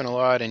up your weapon a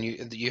lot, and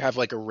you have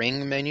like a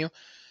ring menu.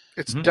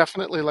 It's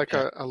definitely like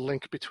a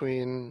link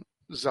between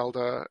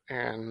Zelda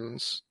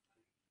and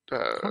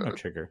Chrono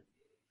Trigger.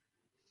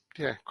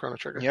 Yeah, Chrono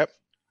Trigger. Yep.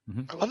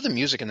 Mm-hmm. I love the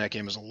music in that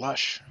game. It's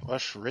lush,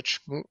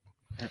 rich.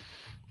 Yeah.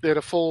 They had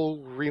a full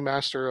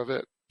remaster of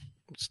it.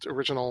 It's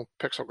original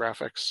pixel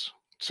graphics,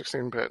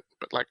 16-bit,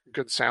 but like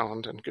good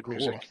sound and good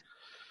music.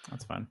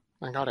 That's fun.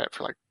 I got it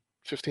for like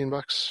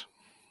 $15.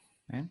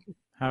 Man,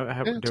 how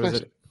it's was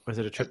nice. it? Was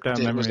it a trip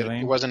down memory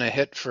lane? It wasn't a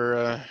hit for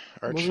It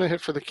Arch. wasn't a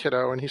hit for the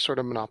kiddo, and he sort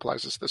of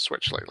monopolizes the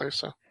Switch lately.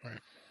 So,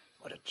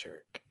 What a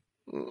jerk.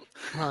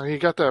 he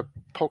got the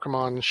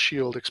Pokemon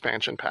Shield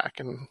expansion pack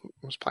and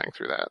was playing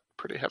through that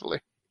pretty heavily.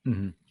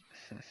 Mm-hmm.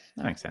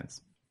 That makes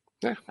sense.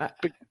 Yeah,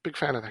 big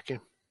fan of that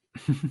game.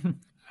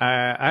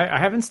 I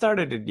haven't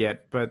started it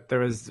yet, but it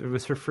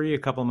was for free a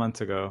couple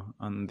months ago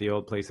on the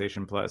old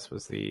PlayStation Plus.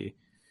 Was the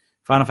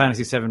Final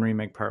Fantasy VII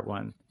Remake Part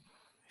 1.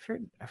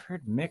 I've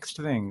heard mixed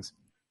things.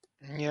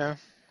 Yeah.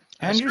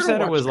 Andrew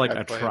said it was like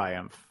a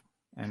triumph.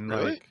 And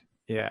really? like,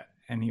 yeah.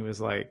 And he's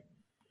like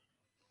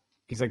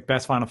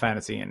best Final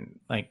Fantasy in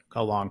like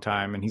a long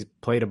time. And he's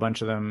played a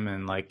bunch of them,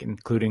 and like,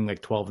 including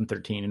like 12 and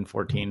 13 and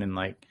 14 and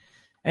like,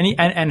 and he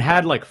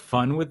had like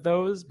fun with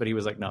those, but he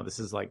was like, no, this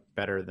is like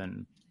better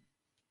than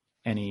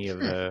any of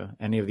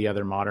the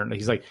other modern.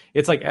 He's like,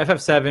 it's like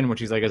FF7, which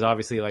he's like is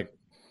obviously like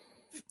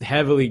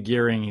heavily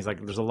gearing. He's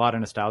like, there's a lot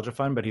of nostalgia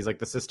fun, but he's like,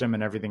 the system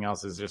and everything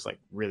else is just like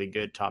really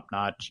good, top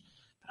notch.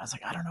 But I was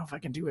like, I don't know if I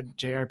can do a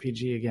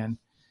JRPG again.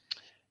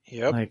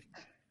 Yep. Like,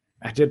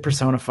 I did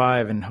Persona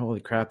 5, and holy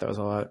crap, that was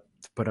a lot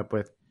to put up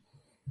with.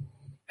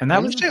 And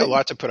that was a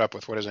lot to put up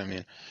with. What does that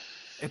mean?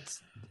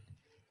 It's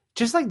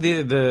just like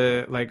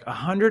the like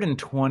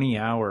 120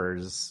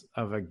 hours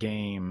of a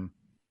game.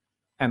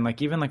 And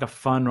like even like a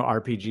fun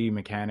RPG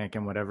mechanic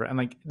and whatever. And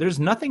like there's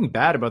nothing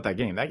bad about that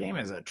game. That game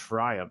is a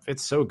triumph.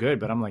 It's so good.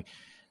 But I'm like,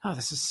 oh,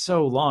 this is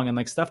so long. And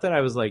like stuff that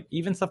I was like,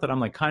 even stuff that I'm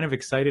like kind of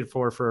excited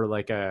for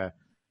like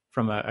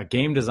from a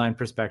game design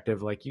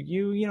perspective, like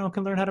you know,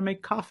 can learn how to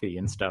make coffee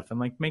and stuff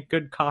and like make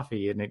good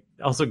coffee. And it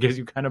also gives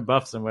you kind of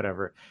buffs and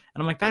whatever.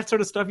 And I'm like, that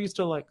sort of stuff used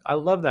to like, I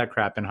love that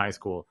crap in high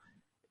school.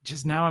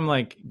 Just now I'm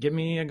like, give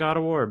me a God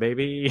of War,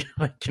 baby.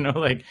 Like, you know,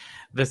 like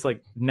this,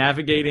 like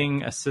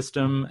navigating a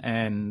system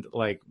and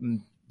like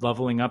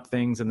leveling up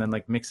things and then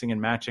like mixing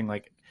and matching,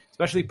 like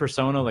especially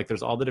Persona, like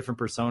there's all the different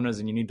personas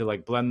and you need to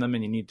like blend them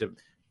and you need to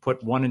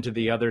put one into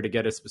the other to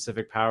get a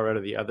specific power out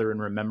of the other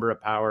and remember a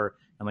power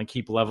and like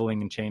keep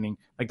leveling and chaining.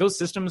 Like those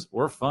systems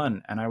were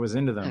fun and I was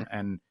into them.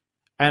 And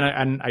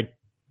I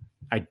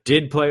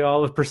did play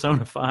all of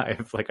Persona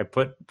 5. Like I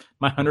put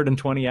my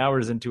 120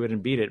 hours into it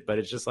and beat it, but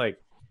it's just like,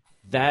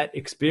 that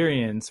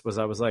experience was,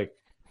 I was like,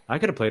 I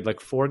could have played like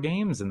 4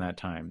 games in that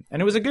time.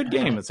 And it was a good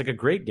game. It's like a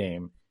great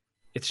game.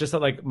 It's just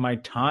that like my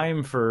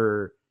time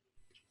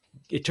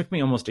it took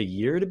me almost a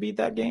year to beat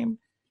that game.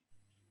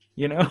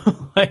 You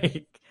know,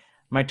 like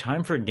my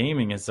time for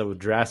gaming is so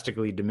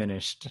drastically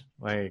diminished,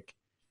 like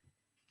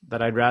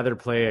that I'd rather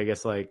play, I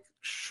guess, like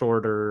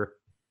shorter,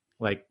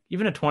 like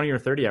even a 20 or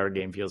 30 hour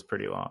game feels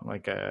pretty long.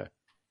 Like I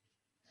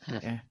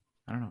don't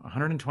know,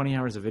 120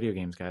 hours of video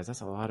games, guys.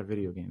 That's a lot of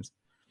video games.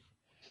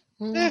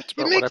 It's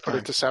about what I put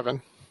into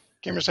 7.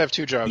 Gamers have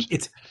 2 jobs.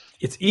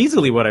 It's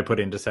easily what I put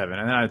into 7,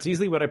 and it's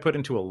easily what I put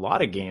into a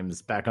lot of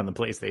games back on the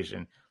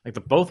PlayStation. Like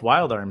both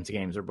Wild Arms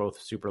games are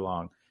both super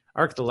long.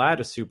 Arc the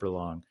Lad is super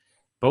long.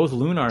 Both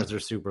Lunars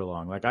are super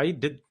long. Like I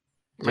did.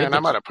 Man,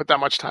 I might have put that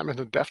much time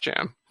into Def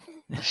Jam.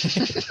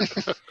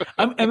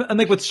 And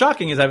like what's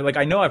shocking is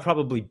I know I've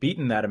probably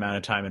beaten that amount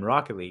of time in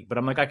Rocket League, but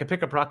I'm like, I could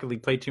pick up Rocket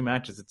League, play 2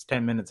 matches, it's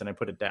 10 minutes, and I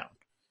put it down.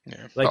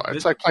 Yeah. Like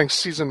it's like playing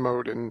season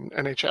mode in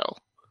NHL.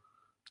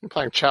 You're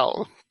playing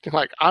Chell. You're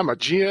like, I'm a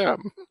GM.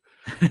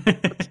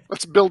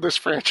 Let's build this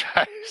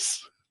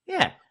franchise.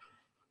 Yeah.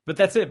 But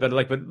that's it. But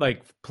like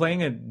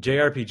playing a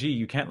JRPG,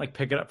 you can't like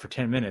pick it up for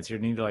 10 minutes. You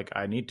need to like,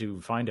 I need to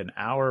find an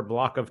hour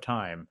block of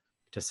time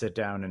to sit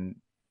down and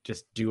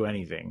just do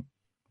anything.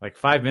 Like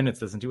 5 minutes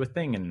doesn't do a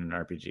thing in an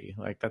RPG.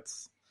 Like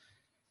that's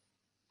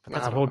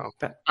a whole.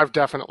 I've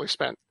definitely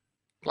spent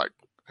like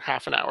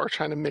half an hour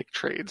trying to make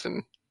trades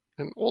in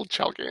old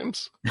Chell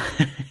games.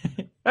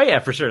 Oh yeah,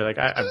 for sure. Like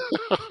I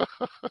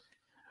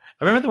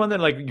remember the one that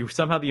like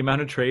somehow the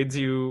amount of trades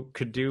you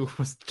could do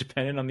was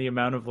dependent on the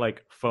amount of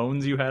like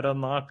phones you had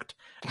unlocked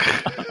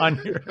on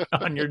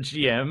your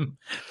GM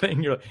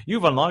thing. You're like,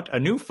 you've unlocked a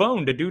new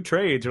phone to do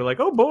trades. You're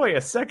like, oh boy,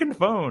 a second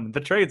phone.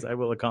 The trades I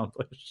will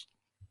accomplish.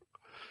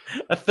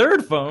 A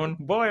third phone,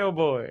 boy oh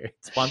boy.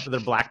 Sponsor their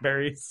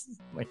Blackberries.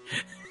 Like,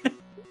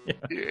 yeah.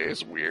 EA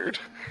is weird.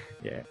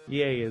 Yeah,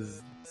 EA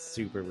is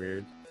super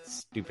weird.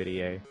 Stupid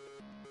EA.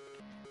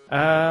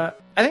 I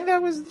think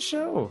that was the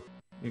show,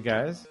 you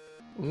guys.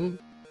 Mm-hmm.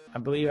 I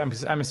believe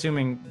I'm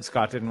assuming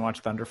Scott didn't watch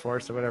Thunder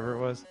Force or whatever it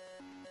was.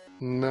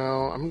 No,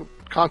 I'm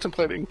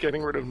contemplating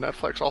getting rid of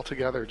Netflix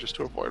altogether just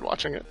to avoid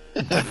watching it.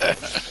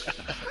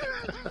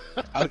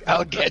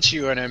 I'll get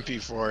you an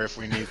MP4 if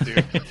we need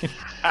to.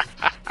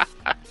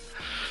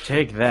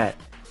 Take that.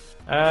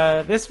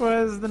 This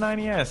was the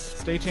 9ES.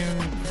 Stay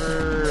tuned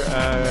for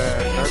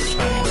Garbage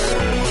Time.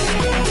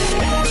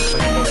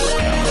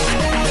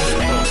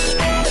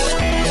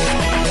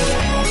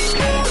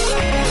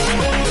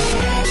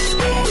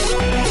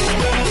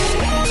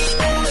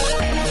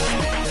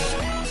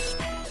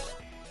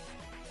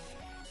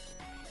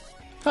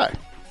 Hi,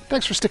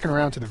 thanks for sticking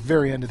around to the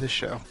very end of this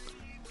show.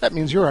 That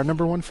means you're our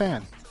number 1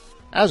 fan.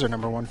 As our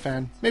number 1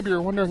 fan, maybe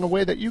you're wondering a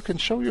way that you can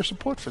show your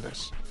support for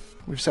this.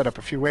 We've set up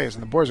a few ways,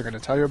 and the boys are going to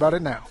tell you about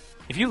it now.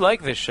 If you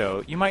like this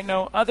show, you might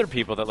know other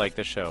people that like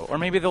this show, or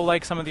maybe they'll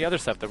like some of the other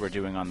stuff that we're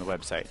doing on the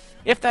website.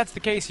 If that's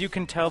the case, you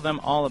can tell them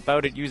all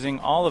about it using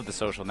all of the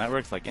social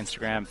networks like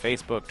Instagram,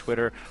 Facebook,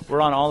 Twitter. We're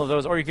on all of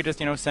those, or you could just,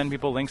 send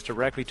people links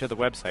directly to the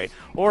website.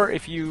 Or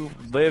if you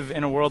live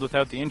in a world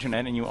without the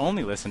internet and you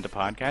only listen to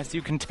podcasts,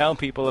 you can tell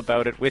people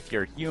about it with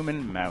your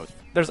human mouth.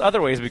 There's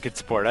other ways we could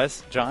support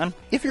us. John?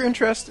 If your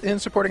interest in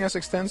supporting us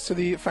extends to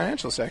the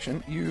financial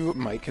section, you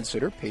might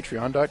consider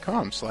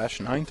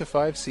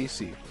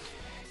patreon.com/9to5cc.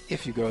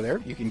 If you go there,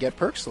 you can get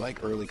perks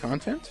like early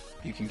content,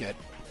 you can get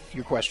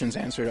your questions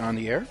answered on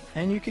the air,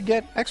 and you could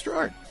get extra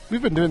art. We've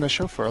been doing this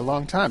show for a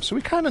long time, so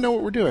we kind of know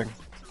what we're doing.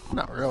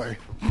 Not really.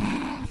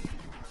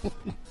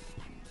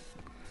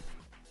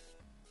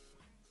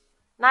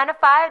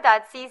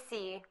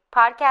 9to5.cc.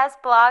 Podcasts,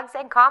 blogs,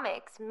 and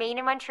comics. Made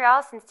in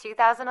Montreal since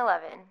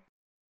 2011.